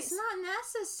series. It's not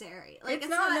necessary. Like, it's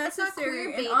not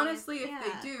necessary. It's not, and honestly, if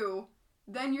they do...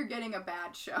 then you're getting a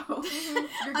bad show.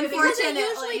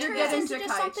 Unfortunately, it turns into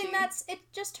something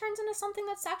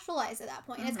that's sexualized at that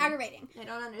point, and it's aggravating. I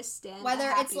don't understand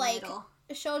whether it's like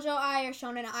shoujo ai or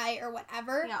shonen ai or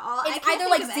whatever. Yeah, it's either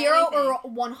like 0 or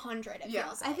 100. It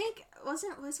feels. I think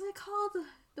wasn't it called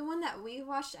the one that we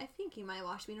watched? I think you might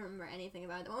watch. We don't remember anything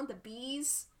about it. The one with the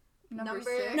bees. Number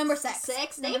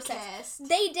 6. They kissed.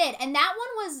 They did, and that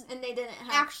one was and they didn't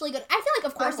actually good. I feel like,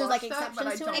 of course, there's like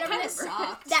exceptions to it. It kind of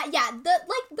sucked.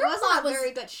 Their plot was a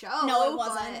very good show. No, it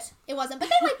wasn't. It wasn't. But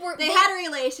they like were. They had a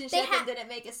relationship and didn't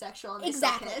make it sexual. And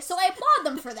exactly. So I applaud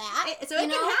them for that. So it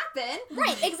can happen.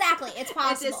 Right. Exactly. It's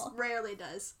possible. It just rarely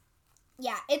does.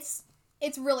 Yeah. It's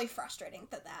really frustrating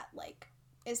that like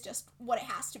is just what it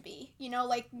has to be. You know,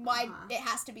 like why it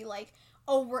has to be like.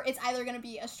 It's either going to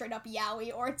be a straight up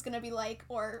yaoi or it's going to be like,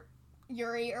 or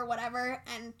Yuri or whatever,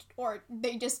 or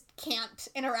they just can't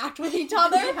interact with each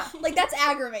other. Like, that's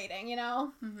aggravating, you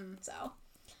know? So.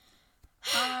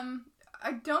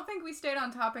 I don't think we stayed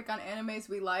on topic on animes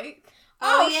we like.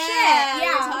 Oh shit! Yeah, we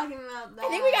were talking about that. I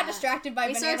think we got distracted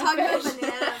by Banana Fish. We started talking about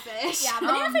Banana Fish. Yeah,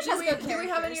 Banana Fish has good characters. Do we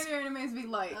have any other animes we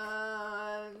like?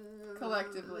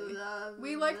 Collectively.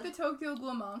 We like the Tokyo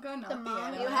Ghoul manga, not the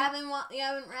anime. You haven't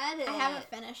read it. I haven't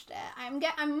finished it.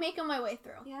 I'm making my way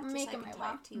through. I'm making my way.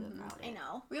 Talk to you about it. I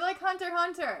know. We like Hunter x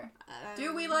Hunter.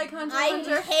 Do we like Hunter x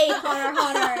Hunter? I hate Hunter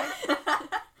x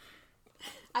Hunter.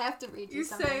 I have to read you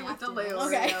something. You say with the Leorio.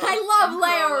 Okay. I love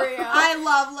Leorio. I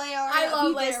love Leorio. I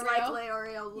love Leorio. If you dislike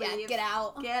Leorio, leave. Yeah, get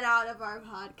out. Get out of our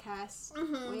podcast.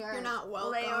 You're not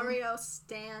welcome. Leorio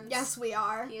stands. Yes, we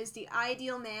are. He is the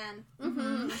ideal man.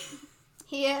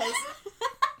 He is.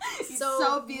 He's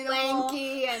so beautiful.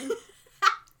 Lanky and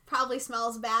probably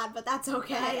smells bad, but that's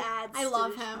okay. I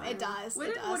love him. It does.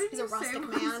 What did He's a rustic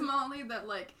man. Molly, that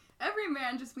like every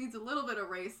man just needs a little bit of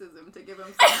racism to give him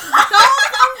something.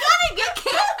 I'm gonna get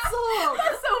canceled.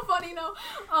 That's so funny, no.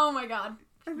 Oh my god.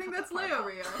 I think that's Leo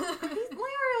Rio. Leo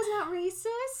Rio's not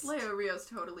racist. Leo Rio's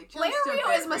totally just Leo Rio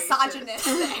is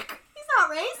misogynistic. He's not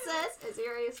racist. Is he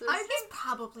racist? He's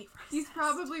probably racist. He's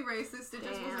probably racist. It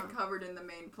just wasn't covered in the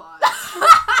main plot.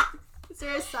 Is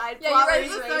there a side plot? Yeah,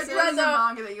 there's a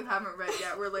manga that you haven't read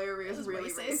yet where Leo Rio is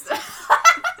really racist.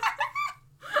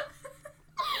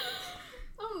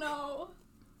 Oh no.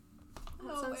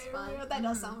 That sounds fun. That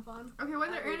does sound fun. Okay, what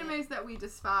are animes that we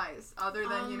despise, other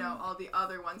than, all the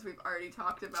other ones we've already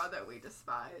talked about that we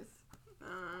despise?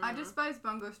 I despise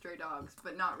Bungo Stray Dogs,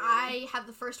 but not really. I have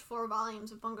the first 4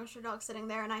 volumes of Bungo Stray Dogs sitting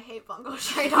there, and I hate Bungo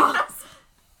Stray Dogs.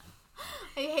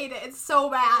 I hate it. It's so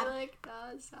bad. I like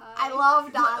Dazai. I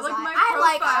love Dazai. Like my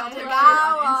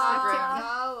Octagawa.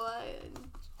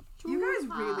 You guys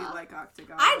really like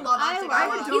Octagawa. I love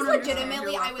Octagawa. He's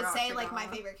legitimately, I would say, like, my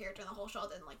favorite character in the whole show.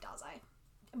 Didn't like Dazai.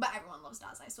 But everyone loves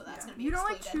Dazai, so that's going to be You don't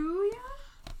excluded. like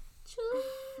Chuya?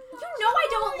 You know I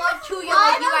don't love Chuya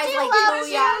like you guys like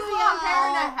Chuya. Hair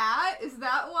in a hat? Is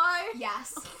that why?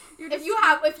 Yes. If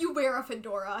you wear a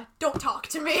fedora, don't talk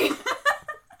to me.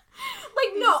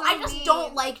 No, so I just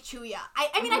don't like Chuya.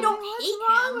 I mean, I don't hate him.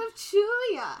 What's wrong with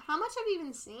Chuya? How much have you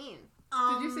even seen?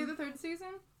 Did you see the 3rd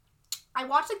season? I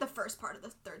watched, the first part of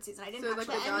the 3rd season. I didn't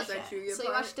actually finish it. Chuya So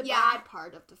you watched the bad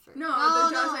part of the first. No,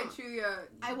 the Dazai Chuya.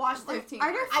 I watched 15.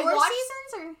 Are there 4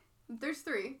 seasons or? There's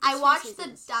 3. I watched the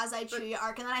Dazai Chuya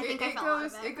arc, and then I think I fell out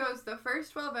of it. It goes the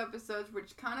first 12 episodes,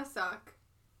 which kind of suck.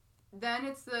 Then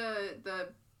it's the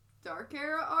Dark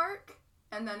Era arc,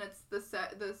 and then it's the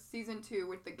season 2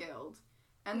 with the Guild,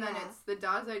 and then it's the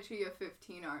Dazai Chuya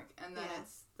 15 arc, and then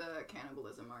it's the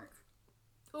cannibalism arc.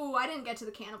 Ooh, I didn't get to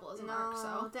the cannibalism arc,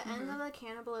 so. The end of the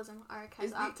cannibalism arc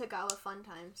has Octagawa fun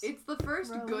times. It's the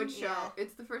first good show. Yeah.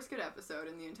 It's the first good episode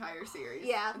in the entire series.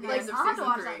 Yeah, the end of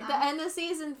season 3. The end of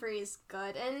season 3 is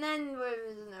good, and then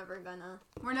we're never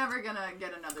gonna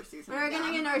get another season. We're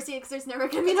gonna get another season because there's never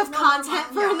gonna be enough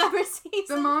content for another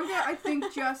season. The manga, I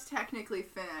think, just technically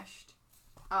finished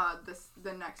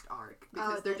the next arc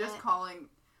because they're just calling.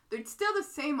 It's still the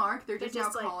same arc. They're just now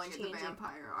calling it the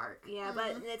vampire arc. Yeah,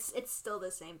 but it's still the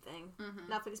same thing.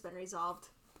 Nothing's been resolved.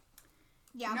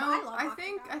 Yeah, no, I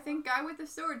think guy with the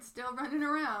sword's still running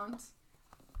around.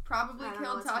 Probably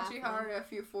killed Tachihara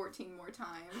 14 more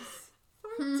times.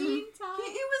 14 times.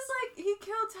 It was like he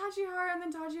killed Tachihara and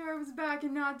then Tachihara was back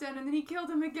and not dead and then he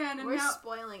killed him again and we're now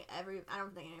spoiling I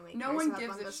don't think anybody no cares one about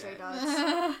gives Bungo a Stray shit. Dogs.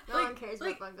 No one cares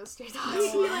about Bungo Stray Dogs.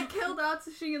 He killed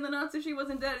Atsushi and then Atsushi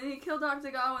wasn't dead and he killed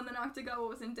Octagawa and then Octagawa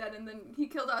wasn't dead and then he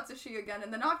killed Atsushi again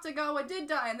and then Octagawa did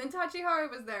die and then Tachihara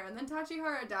was there and then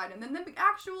Tachihara died and then the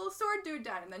actual sword dude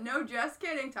died and then no, just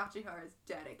kidding, Tachihara's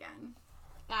dead again.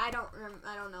 I don't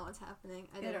know what's happening.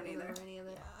 I don't remember any of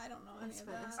it. Yeah, I don't know any of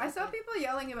that. I saw people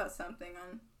yelling about something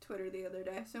on Twitter the other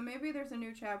day, so maybe there's a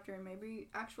new chapter and maybe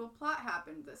actual plot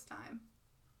happened this time.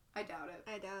 I doubt it.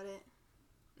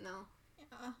 No.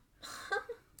 Yeah.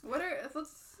 What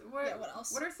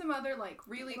else? What are some other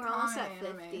really common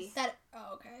animes?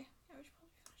 Okay.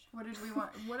 What did we want?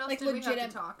 What else did we have to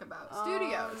talk about?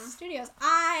 Studios.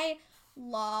 I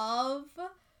love.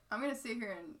 I'm gonna sit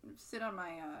here and sit on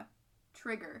my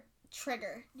Trigger.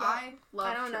 Yeah. I love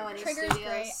I don't know any Trigger's studios.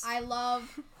 great. I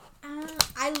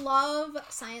love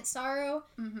Science Sorrow.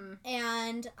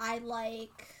 And I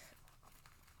like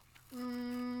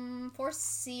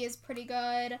 4C is pretty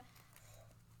good.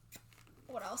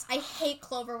 What else? I hate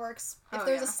Cloverworks. If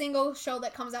there's a single show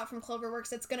that comes out from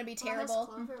Cloverworks, it's gonna be terrible.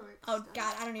 Oh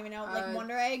god, I don't even know. Like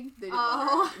Wonder Egg. They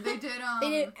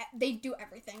did. They do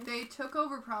everything. They took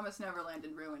over Promised Neverland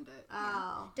and ruined it.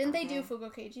 Oh. Didn't they do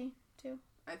Fugokeiji too?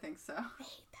 I think so. I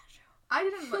hate that show. I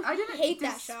didn't hate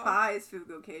that show. Despise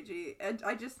Fugokeiji.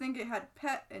 I just think it had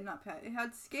it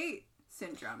had skate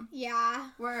syndrome. Yeah.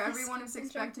 Where everyone was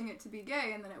expecting it to be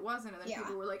gay and then it wasn't and then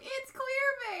people were like, it's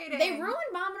queer baiting. They ruined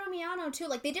Mamoru Miyano too.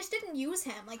 Like they just didn't use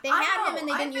him. Like they had him and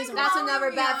they didn't use him. That's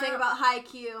another bad thing about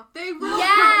Haikyuu. They ruined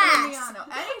Mamoru Miyano.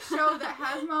 Any show that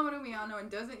has Mamoru Miyano and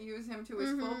doesn't use him to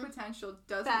his full potential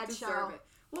doesn't deserve it.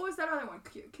 What was that other one?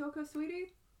 Kyoko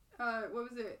Sweetie? What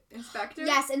was it? Inspector?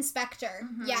 Yes, Inspector.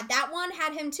 Yeah, that one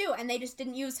had him too, and they just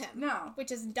didn't use him. No.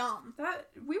 Which is dumb.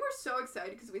 We were so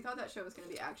excited because we thought that show was going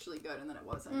to be actually good, and then it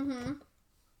wasn't.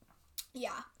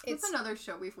 Yeah. It's another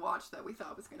show we've watched that we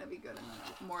thought was going to be good, and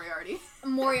then Moriarty.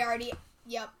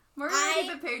 Yep. Moriarty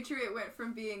the Patriot went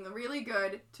from being really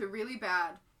good to really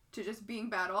bad to just being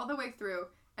bad all the way through,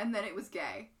 and then it was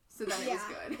gay. So then it was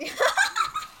good.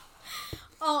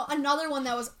 Oh, another one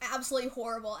that was absolutely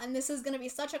horrible, and this is going to be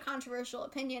such a controversial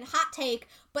opinion, hot take,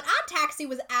 but Odd Taxi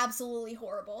was absolutely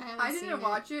horrible. I didn't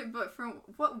watch it, but from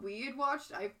what we had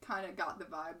watched, I kind of got the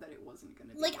vibe that it wasn't going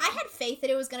to be good. I had faith that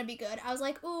it was going to be good. I was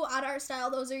like, ooh, Odd Art Style,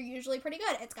 those are usually pretty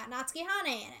good. It's got Natsuki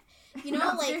Hane in it. You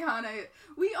know, Natsuki Hane.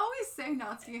 We always say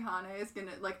Natsuki Hane is going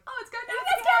to, it's got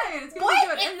Natsuki Hane, it's going to be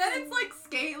good. And then it's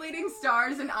Skate Leading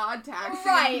Stars and Odd Taxi.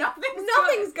 Right.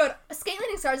 Nothing's good. Skate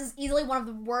Leading Stars is easily one of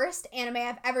the worst anime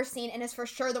I've ever seen, and is for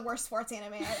sure the worst sports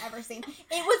anime I've ever seen.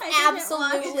 It was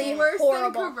absolutely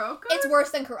horrible. It's worse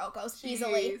than Kuroko's.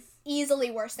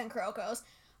 Easily worse than Kuroko's.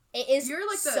 It is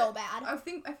so bad. I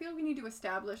feel we need to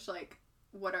establish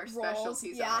what our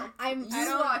specialties are. I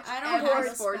don't watch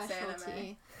sports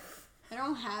anime. I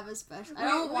don't have a special. I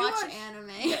don't watch anime.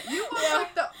 Yeah, you watch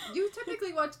you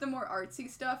typically watch the more artsy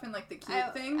stuff and the cute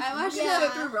things. I watch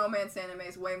sit through romance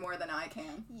animes way more than I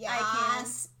can. Yes.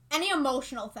 I can. Any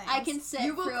emotional things. I can sit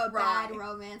through a bad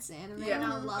romance anime and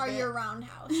I'll love it. Or your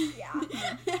Roundhouse. Yeah.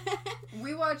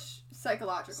 We watch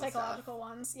psychological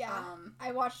ones. Yeah.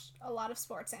 I watch a lot of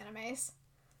sports animes.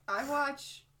 I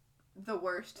watch the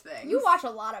worst things. You watch a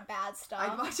lot of bad stuff.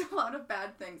 I watch a lot of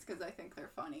bad things because I think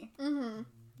they're funny. Mm-hmm.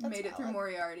 Made it through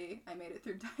Moriarty. I made it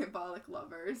through Diabolic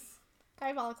Lovers.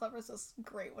 Diabolic Lovers is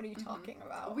great. What are you talking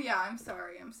about? Oh, yeah, I'm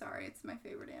sorry. It's my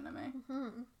favorite anime.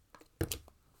 Mm-hmm.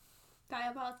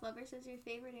 Diabolic Lovers is your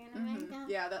favorite anime? Mm-hmm.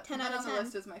 Yeah, that 10 out of 10 on the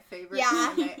list is my favorite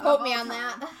anime. Quote me on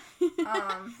that.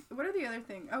 What are the other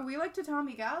things? Oh, we like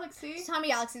Tatami Galaxy. Tatami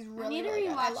Galaxy is really, I need to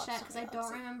rewatch that because I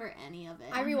don't remember any of it.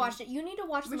 I rewatched it. You need to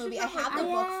watch the movie. I have the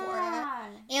book for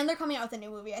it. And they're coming out with a new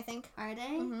movie, I think. Are they?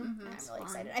 Mm-hmm. And I'm really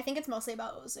excited. I think it's mostly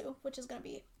about Ozu, which is going to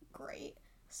be great.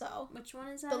 So, which one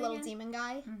is that? The again? little demon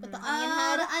guy with the onion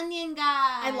head. The onion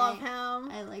guy. I love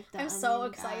him. I like that. I'm so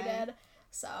excited.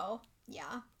 So,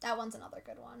 yeah, that one's another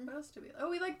good one. What else do we like? Oh,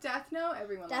 we like Death Note.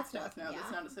 Everyone likes Death Note. Yeah.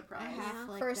 That's not a surprise. I half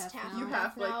like first Death half. Note. You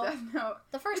half like Death Note.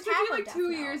 The first half of Death Note. It took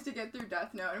me 2 years to get through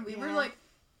Death Note, and we were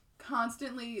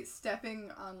constantly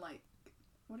stepping on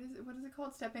what is it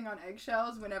called? Stepping on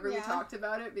eggshells whenever we talked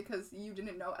about it because you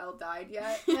didn't know Elle died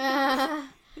yet.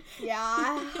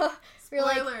 Yeah.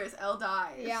 Spoilers, Elle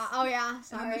dies. Yeah. Oh yeah.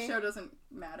 Sorry. And then the show doesn't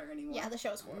matter anymore. Yeah, the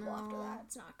show's horrible after that.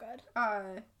 It's not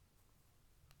good.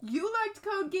 You liked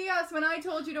Code Geass when I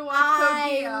told you to watch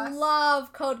Code Geass. I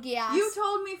love Code Geass. You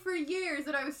told me for years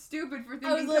that I was stupid for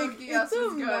thinking Code Geass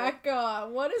was good.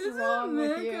 Mecha. What is wrong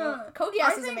with you? Code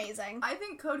Geass is amazing. I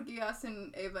think Code Geass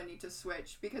and Eva need to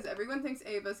switch because everyone thinks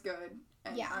Eva's good.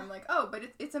 And I'm like, oh, but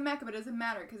it's a mecha, but it doesn't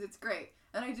matter because it's great.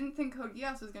 And I didn't think Code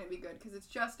Geass was going to be good because it's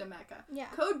just a mecha. Yeah.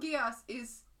 Code Geass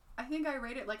is... I think I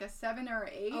rated a 7 or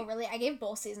 8. Oh, really? I gave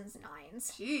both seasons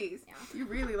 9s. Jeez. Yeah. You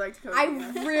really liked Code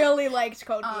Geass. I really liked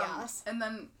Code Geass. And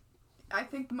then I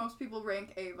think most people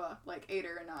rank Eva 8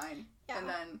 or 9. Yeah. And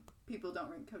then people don't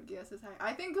rank Code Geass as high.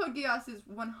 I think Code Geass is 100%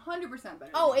 better than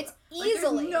Eva. It's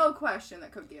easily. There's no question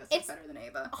that Code Geass is better than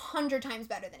Eva. 100 times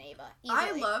better than Eva. Easily.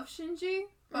 I love Shinji,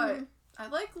 but I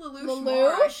like Lelouch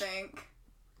more, I think.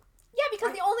 Yeah,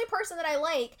 because the only person that I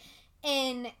like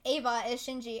in Eva is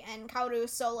Shinji and Kaoru,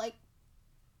 so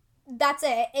that's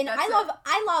it. And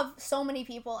I love so many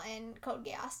people in Code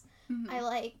Geass. Mm-hmm. I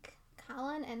like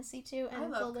Colin and C2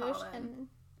 and Lelouch and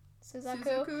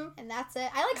Suzaku, and that's it.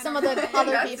 I like some of the other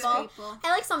people.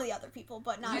 I like some of the other people,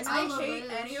 but not as much. I hate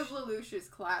any of Lelouch's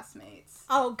classmates.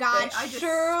 Oh God,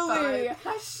 Shirley.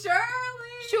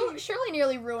 Shirley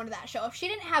nearly ruined that show. If she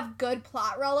didn't have good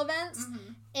plot relevance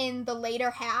in the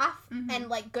later half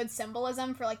and good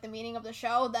symbolism for the meaning of the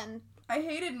show, then I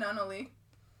hated Nunnally.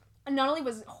 Nunnally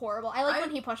was horrible. I liked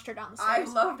when he pushed her down the stairs.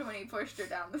 I loved when he pushed her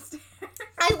down the stairs.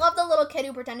 I love the little kid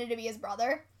who pretended to be his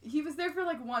brother. He was there for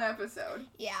 1 episode.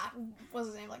 Yeah. What was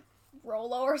his name?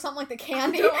 Rolo or something, the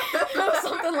candy?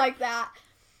 Something like that.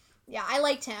 Yeah, I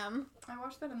liked him. I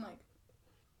watched that in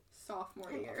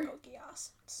sophomore year. I love Code Geass.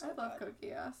 I love Code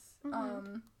Geass.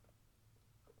 Mm-hmm.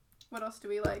 What else do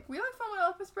we like? We like Fullmetal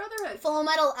Alchemist Brotherhood.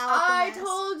 Fullmetal Alchemist. I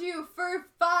told you for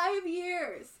 5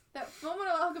 years that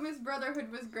Fullmetal Alchemist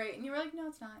Brotherhood was great, and you were like, no,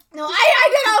 it's not. No, I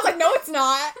did. I was like, no, it's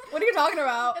not. What are you talking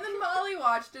about? And then Molly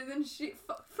watched it, and then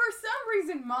for some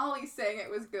reason, Molly saying it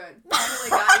was good finally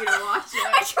got you to watch it.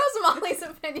 I chose Molly's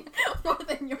opinion more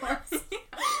than yours.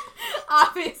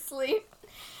 Obviously.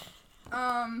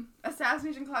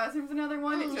 Assassination Classroom was another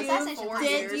one. It took me 4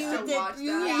 years to watch that.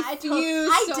 Yeah, I did.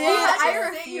 I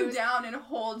had to sit you down and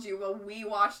hold you while we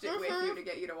watched it with you to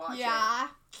get you to watch it. Yeah.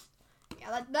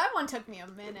 Yeah, that one took me a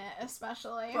minute,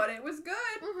 especially. But it was good.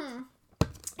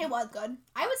 It was good.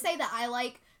 I would say that I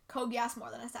like Code Geass more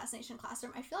than Assassination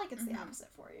Classroom. I feel like it's the opposite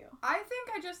for you. I think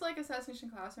I just like Assassination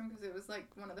Classroom because it was like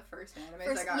one of the first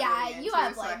animes I got really into, you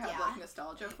have, so I have like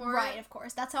nostalgia for it. Right, of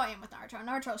course. That's how I am with Naruto.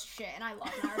 Naruto's shit, and I love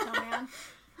Naruto, man.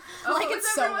 Oh, like,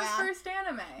 it's so bad. First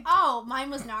anime? Oh, mine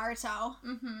was Naruto.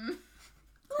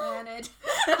 Planet.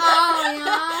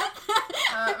 Oh,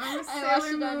 yeah.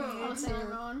 Sailor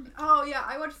Moon. Oh, yeah,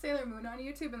 I watched Sailor Moon on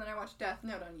YouTube, and then I watched Death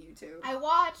Note on YouTube.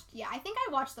 I think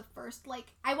I watched the first,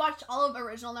 I watched all of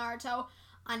original Naruto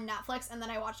on Netflix, and then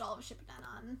I watched all of Shippuden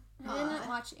on I didn't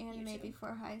watch anime YouTube.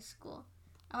 Before high school.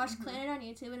 I watched Planet on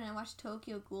YouTube, and I watched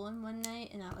Tokyo Ghoul in one night,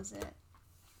 and that was it.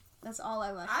 That's all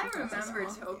I watched. I remember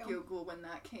Tokyo Ghoul when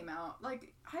that came out.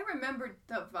 Like, I remembered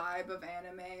the vibe of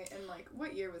anime, and, like,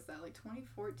 what year was that? Like,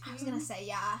 2014? I was gonna say,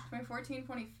 yeah. 2014,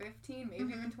 2015, maybe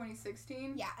even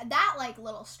 2016? Yeah, that, like,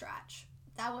 little stretch.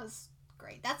 That was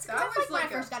great. That's like when I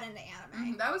first got into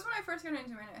anime. That was when I first got into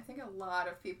anime. I think a lot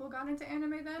of people got into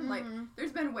anime then. Like,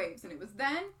 there's been waves, and it was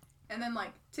then, and then,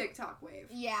 like, TikTok wave.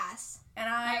 Yes. And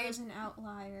I was an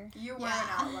outlier. You were an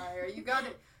outlier. You got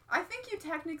it. I think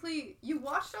you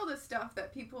watched all the stuff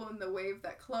that people in the wave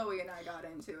that Chloe and I got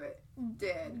into it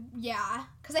did. Yeah.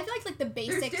 Because I feel like the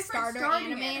basic starter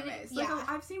animes. Yeah. Like,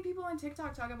 I've seen people on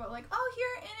TikTok talk about, like, oh, here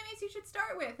are animes you should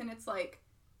start with. And it's like,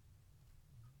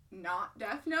 not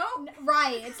Death Note?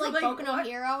 Right. It's like Boku no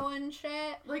Hero and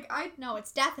shit. No,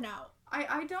 it's Death Note.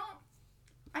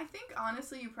 I think,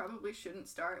 honestly, you probably shouldn't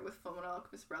start with Fullmetal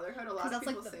Alchemist Brotherhood. A lot of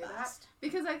people say that.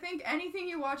 Because I think anything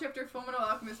you watch after Fullmetal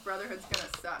Alchemist Brotherhood's gonna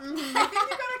suck. I think you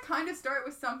gotta kind of start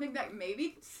with something that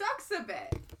maybe sucks a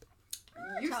bit.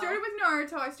 Naruto. You started with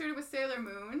Naruto, I started with Sailor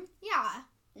Moon. Yeah.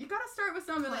 You gotta start with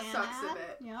something that sucks a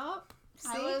bit. Yep.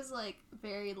 I was, like,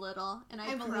 very little, and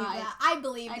I believe that. I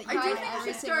believe that. I do think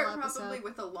you should start probably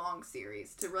with a long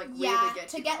series to, like, really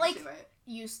get into it.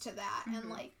 Used to that,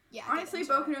 and, like, honestly,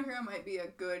 Boku no Hero might be a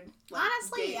good, like,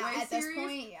 gateway at series, this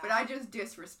point, but I just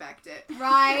disrespect it.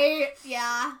 Right,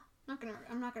 yeah.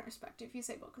 I'm not gonna respect it if you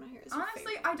say Boku no Hero is your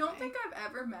honestly, I don't think I've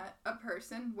ever met a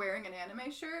person wearing an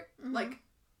anime shirt, like,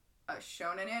 a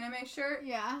shonen anime shirt,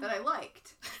 that I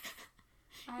liked.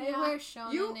 I wear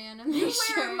shonen anime shirts.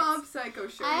 You wear a Mob Psycho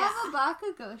shirt. I have a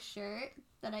Bakugo shirt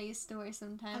that I used to wear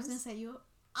sometimes. I was gonna say you...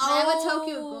 I have a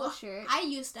Tokyo Ghoul shirt. I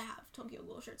used to have Tokyo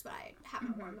Ghoul shirts, but I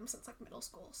haven't worn them since, like, middle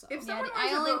school, so... If someone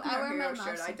wears a Boku no Hero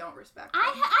shirt, I don't respect them.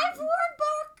 I've worn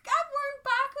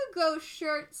Bakugo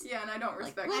shirts. Yeah, and I don't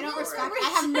respect them.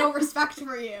 I have no respect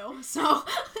for you, so... All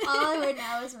I wear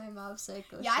now is my Mob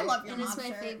Psycho shirt. Yeah, I love your Mob shirt.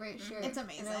 And it's my favorite shirt. It's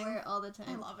amazing. And I wear it all the time.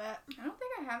 I love it. I don't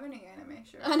think I have any anime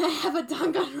shirts. And I have a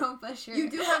Danganronpa shirt. You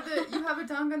have a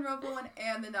Danganronpa one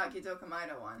and the Nagito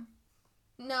Kamaeda one.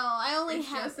 No, I only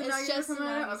have... It's just the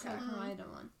Nagito Kamaeda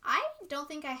one. I don't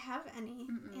think I have any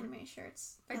anime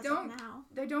shirts. They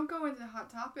don't go into Hot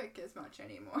Topic as much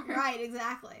anymore. Right,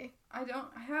 exactly. I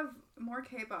have more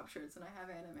K-pop shirts than I have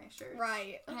anime shirts.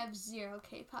 Right. I have 0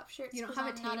 K-pop shirts. You don't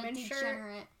have a Taemin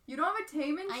shirt? You don't have a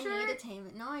Taemin shirt? I need a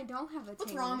Taemin. No, I don't have a Taemin.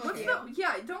 What's wrong with you?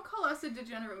 Don't call us a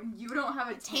degenerate when you don't have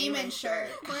a Taemin shirt.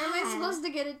 Where am I supposed to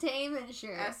get a Taemin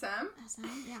shirt? SM?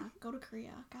 Yeah. Go to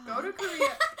Korea. God. Go to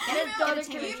Korea.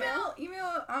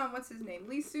 Email, what's his name?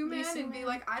 Lee Soo-man, and be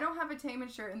like, I don't have a Taemin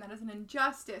shirt, and that is an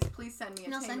injustice. Please send me a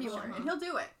Taemin shirt. And he'll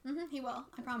do it. He will.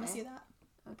 I promise you that.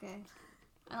 Okay.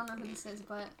 I don't know who this is,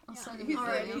 but I'll send him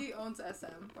He owns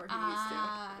SM, or he used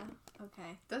to.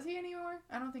 Okay. Does he anymore?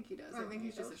 I don't think he does. I think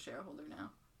he's just a shareholder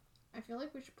now. I feel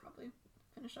like we should probably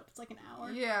finish up. It's like an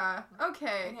hour. Yeah.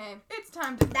 Okay. It's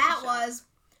time to finish That was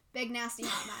Big Nasty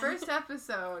Hot Man. First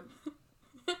episode.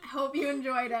 I hope you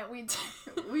enjoyed it. We did.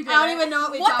 I don't even know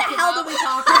what we talked about. What the hell did we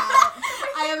talk about?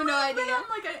 I have no idea. We went on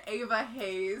like an Ava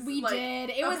Hayes. We did.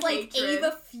 It was like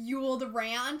Ava fueled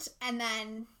rant, and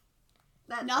then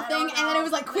nothing, and then it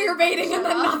was like queer baiting, and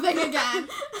then nothing again.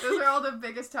 Those are all the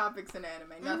biggest topics in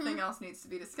anime. Nothing else needs to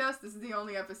be discussed. This is the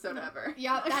only episode ever.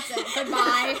 Yep, that's it.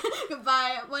 Goodbye.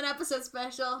 Goodbye. 1 episode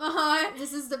special.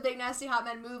 This is the Big Nasty Hot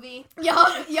Man movie.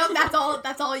 Yep.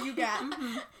 That's all you get.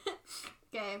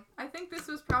 Okay. I think this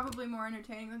was probably more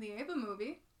entertaining than the Ava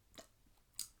movie.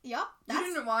 Yep. You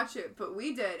didn't watch it, but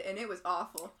we did, and it was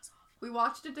awful. We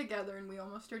watched it together, and we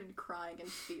almost started crying in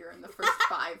fear in the first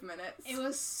 5 minutes. It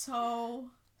was so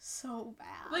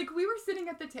bad. Like, we were sitting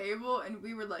at the table, and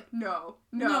we were like, no.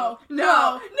 It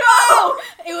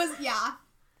was, yeah.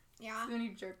 So then he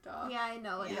jerked off. Yeah, I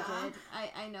know what he did.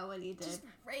 I know what he did. Just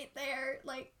right there,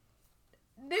 like...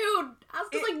 Dude,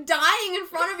 Asuka's like dying in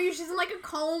front of you. She's in like a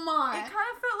coma. It kind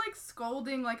of felt like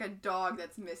scolding like a dog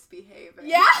that's misbehaving.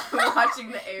 Yeah.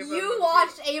 Watching the Ava You movie.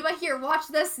 watched Ava. Here, watch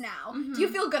this now. Do you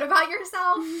feel good about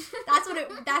yourself?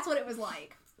 That's what it was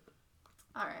like.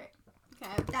 All right.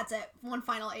 Okay. That's it. One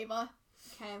final Ava.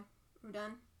 Okay. We're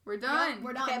done. We're done. Yep,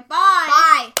 we're done. Okay,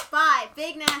 bye. Bye.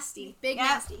 Big nasty.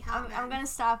 Nasty. I'm gonna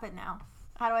stop it now.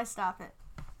 How do I stop it?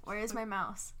 Where is my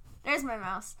mouse? There's my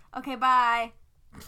mouse. Okay, bye.